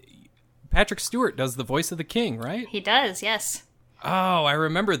 And Patrick Stewart does the voice of the king, right? He does, yes. Oh, I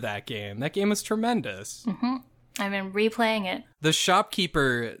remember that game. That game was tremendous. I've been replaying it. The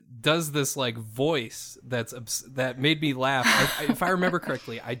shopkeeper does this like voice that made me laugh. If I remember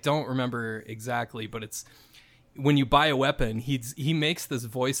correctly, I don't remember exactly, but it's when you buy a weapon, he makes this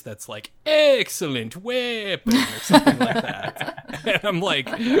voice that's like, excellent weapon, or something like that. And I'm like,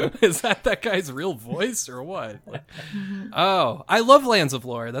 is that guy's real voice or what? Oh, I love Lands of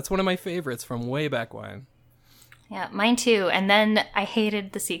Lore. That's one of my favorites from way back when. Yeah, mine too. And then I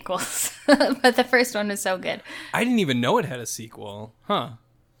hated the sequels. But the first one was so good. I didn't even know it had a sequel. Huh.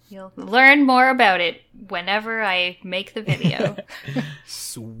 You'll learn more about it whenever I make the video.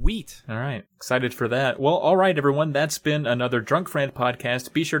 Sweet. All right. Excited for that. Well, all right, everyone. That's been another Drunk Friend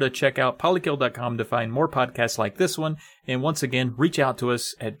podcast. Be sure to check out polykill.com to find more podcasts like this one. And once again, reach out to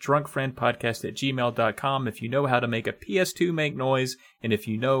us at drunkfriendpodcast@gmail.com if you know how to make a PS2 make noise and if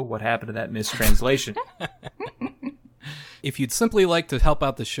you know what happened to that mistranslation. If you'd simply like to help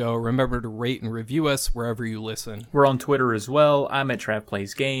out the show, remember to rate and review us wherever you listen. We're on Twitter as well. I'm at Trav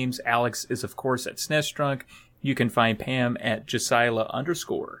Plays Games. Alex is, of course, at SNES Drunk. You can find Pam at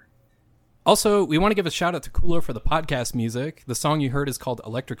Josilah_. Also, we want to give a shout out to Cooler for the podcast music. The song you heard is called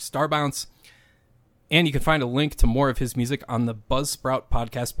Electric Star Bounce. And you can find a link to more of his music on the Buzzsprout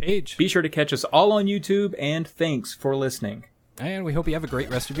podcast page. Be sure to catch us all on YouTube, and thanks for listening. And we hope you have a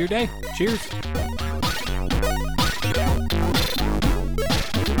great rest of your day. Cheers.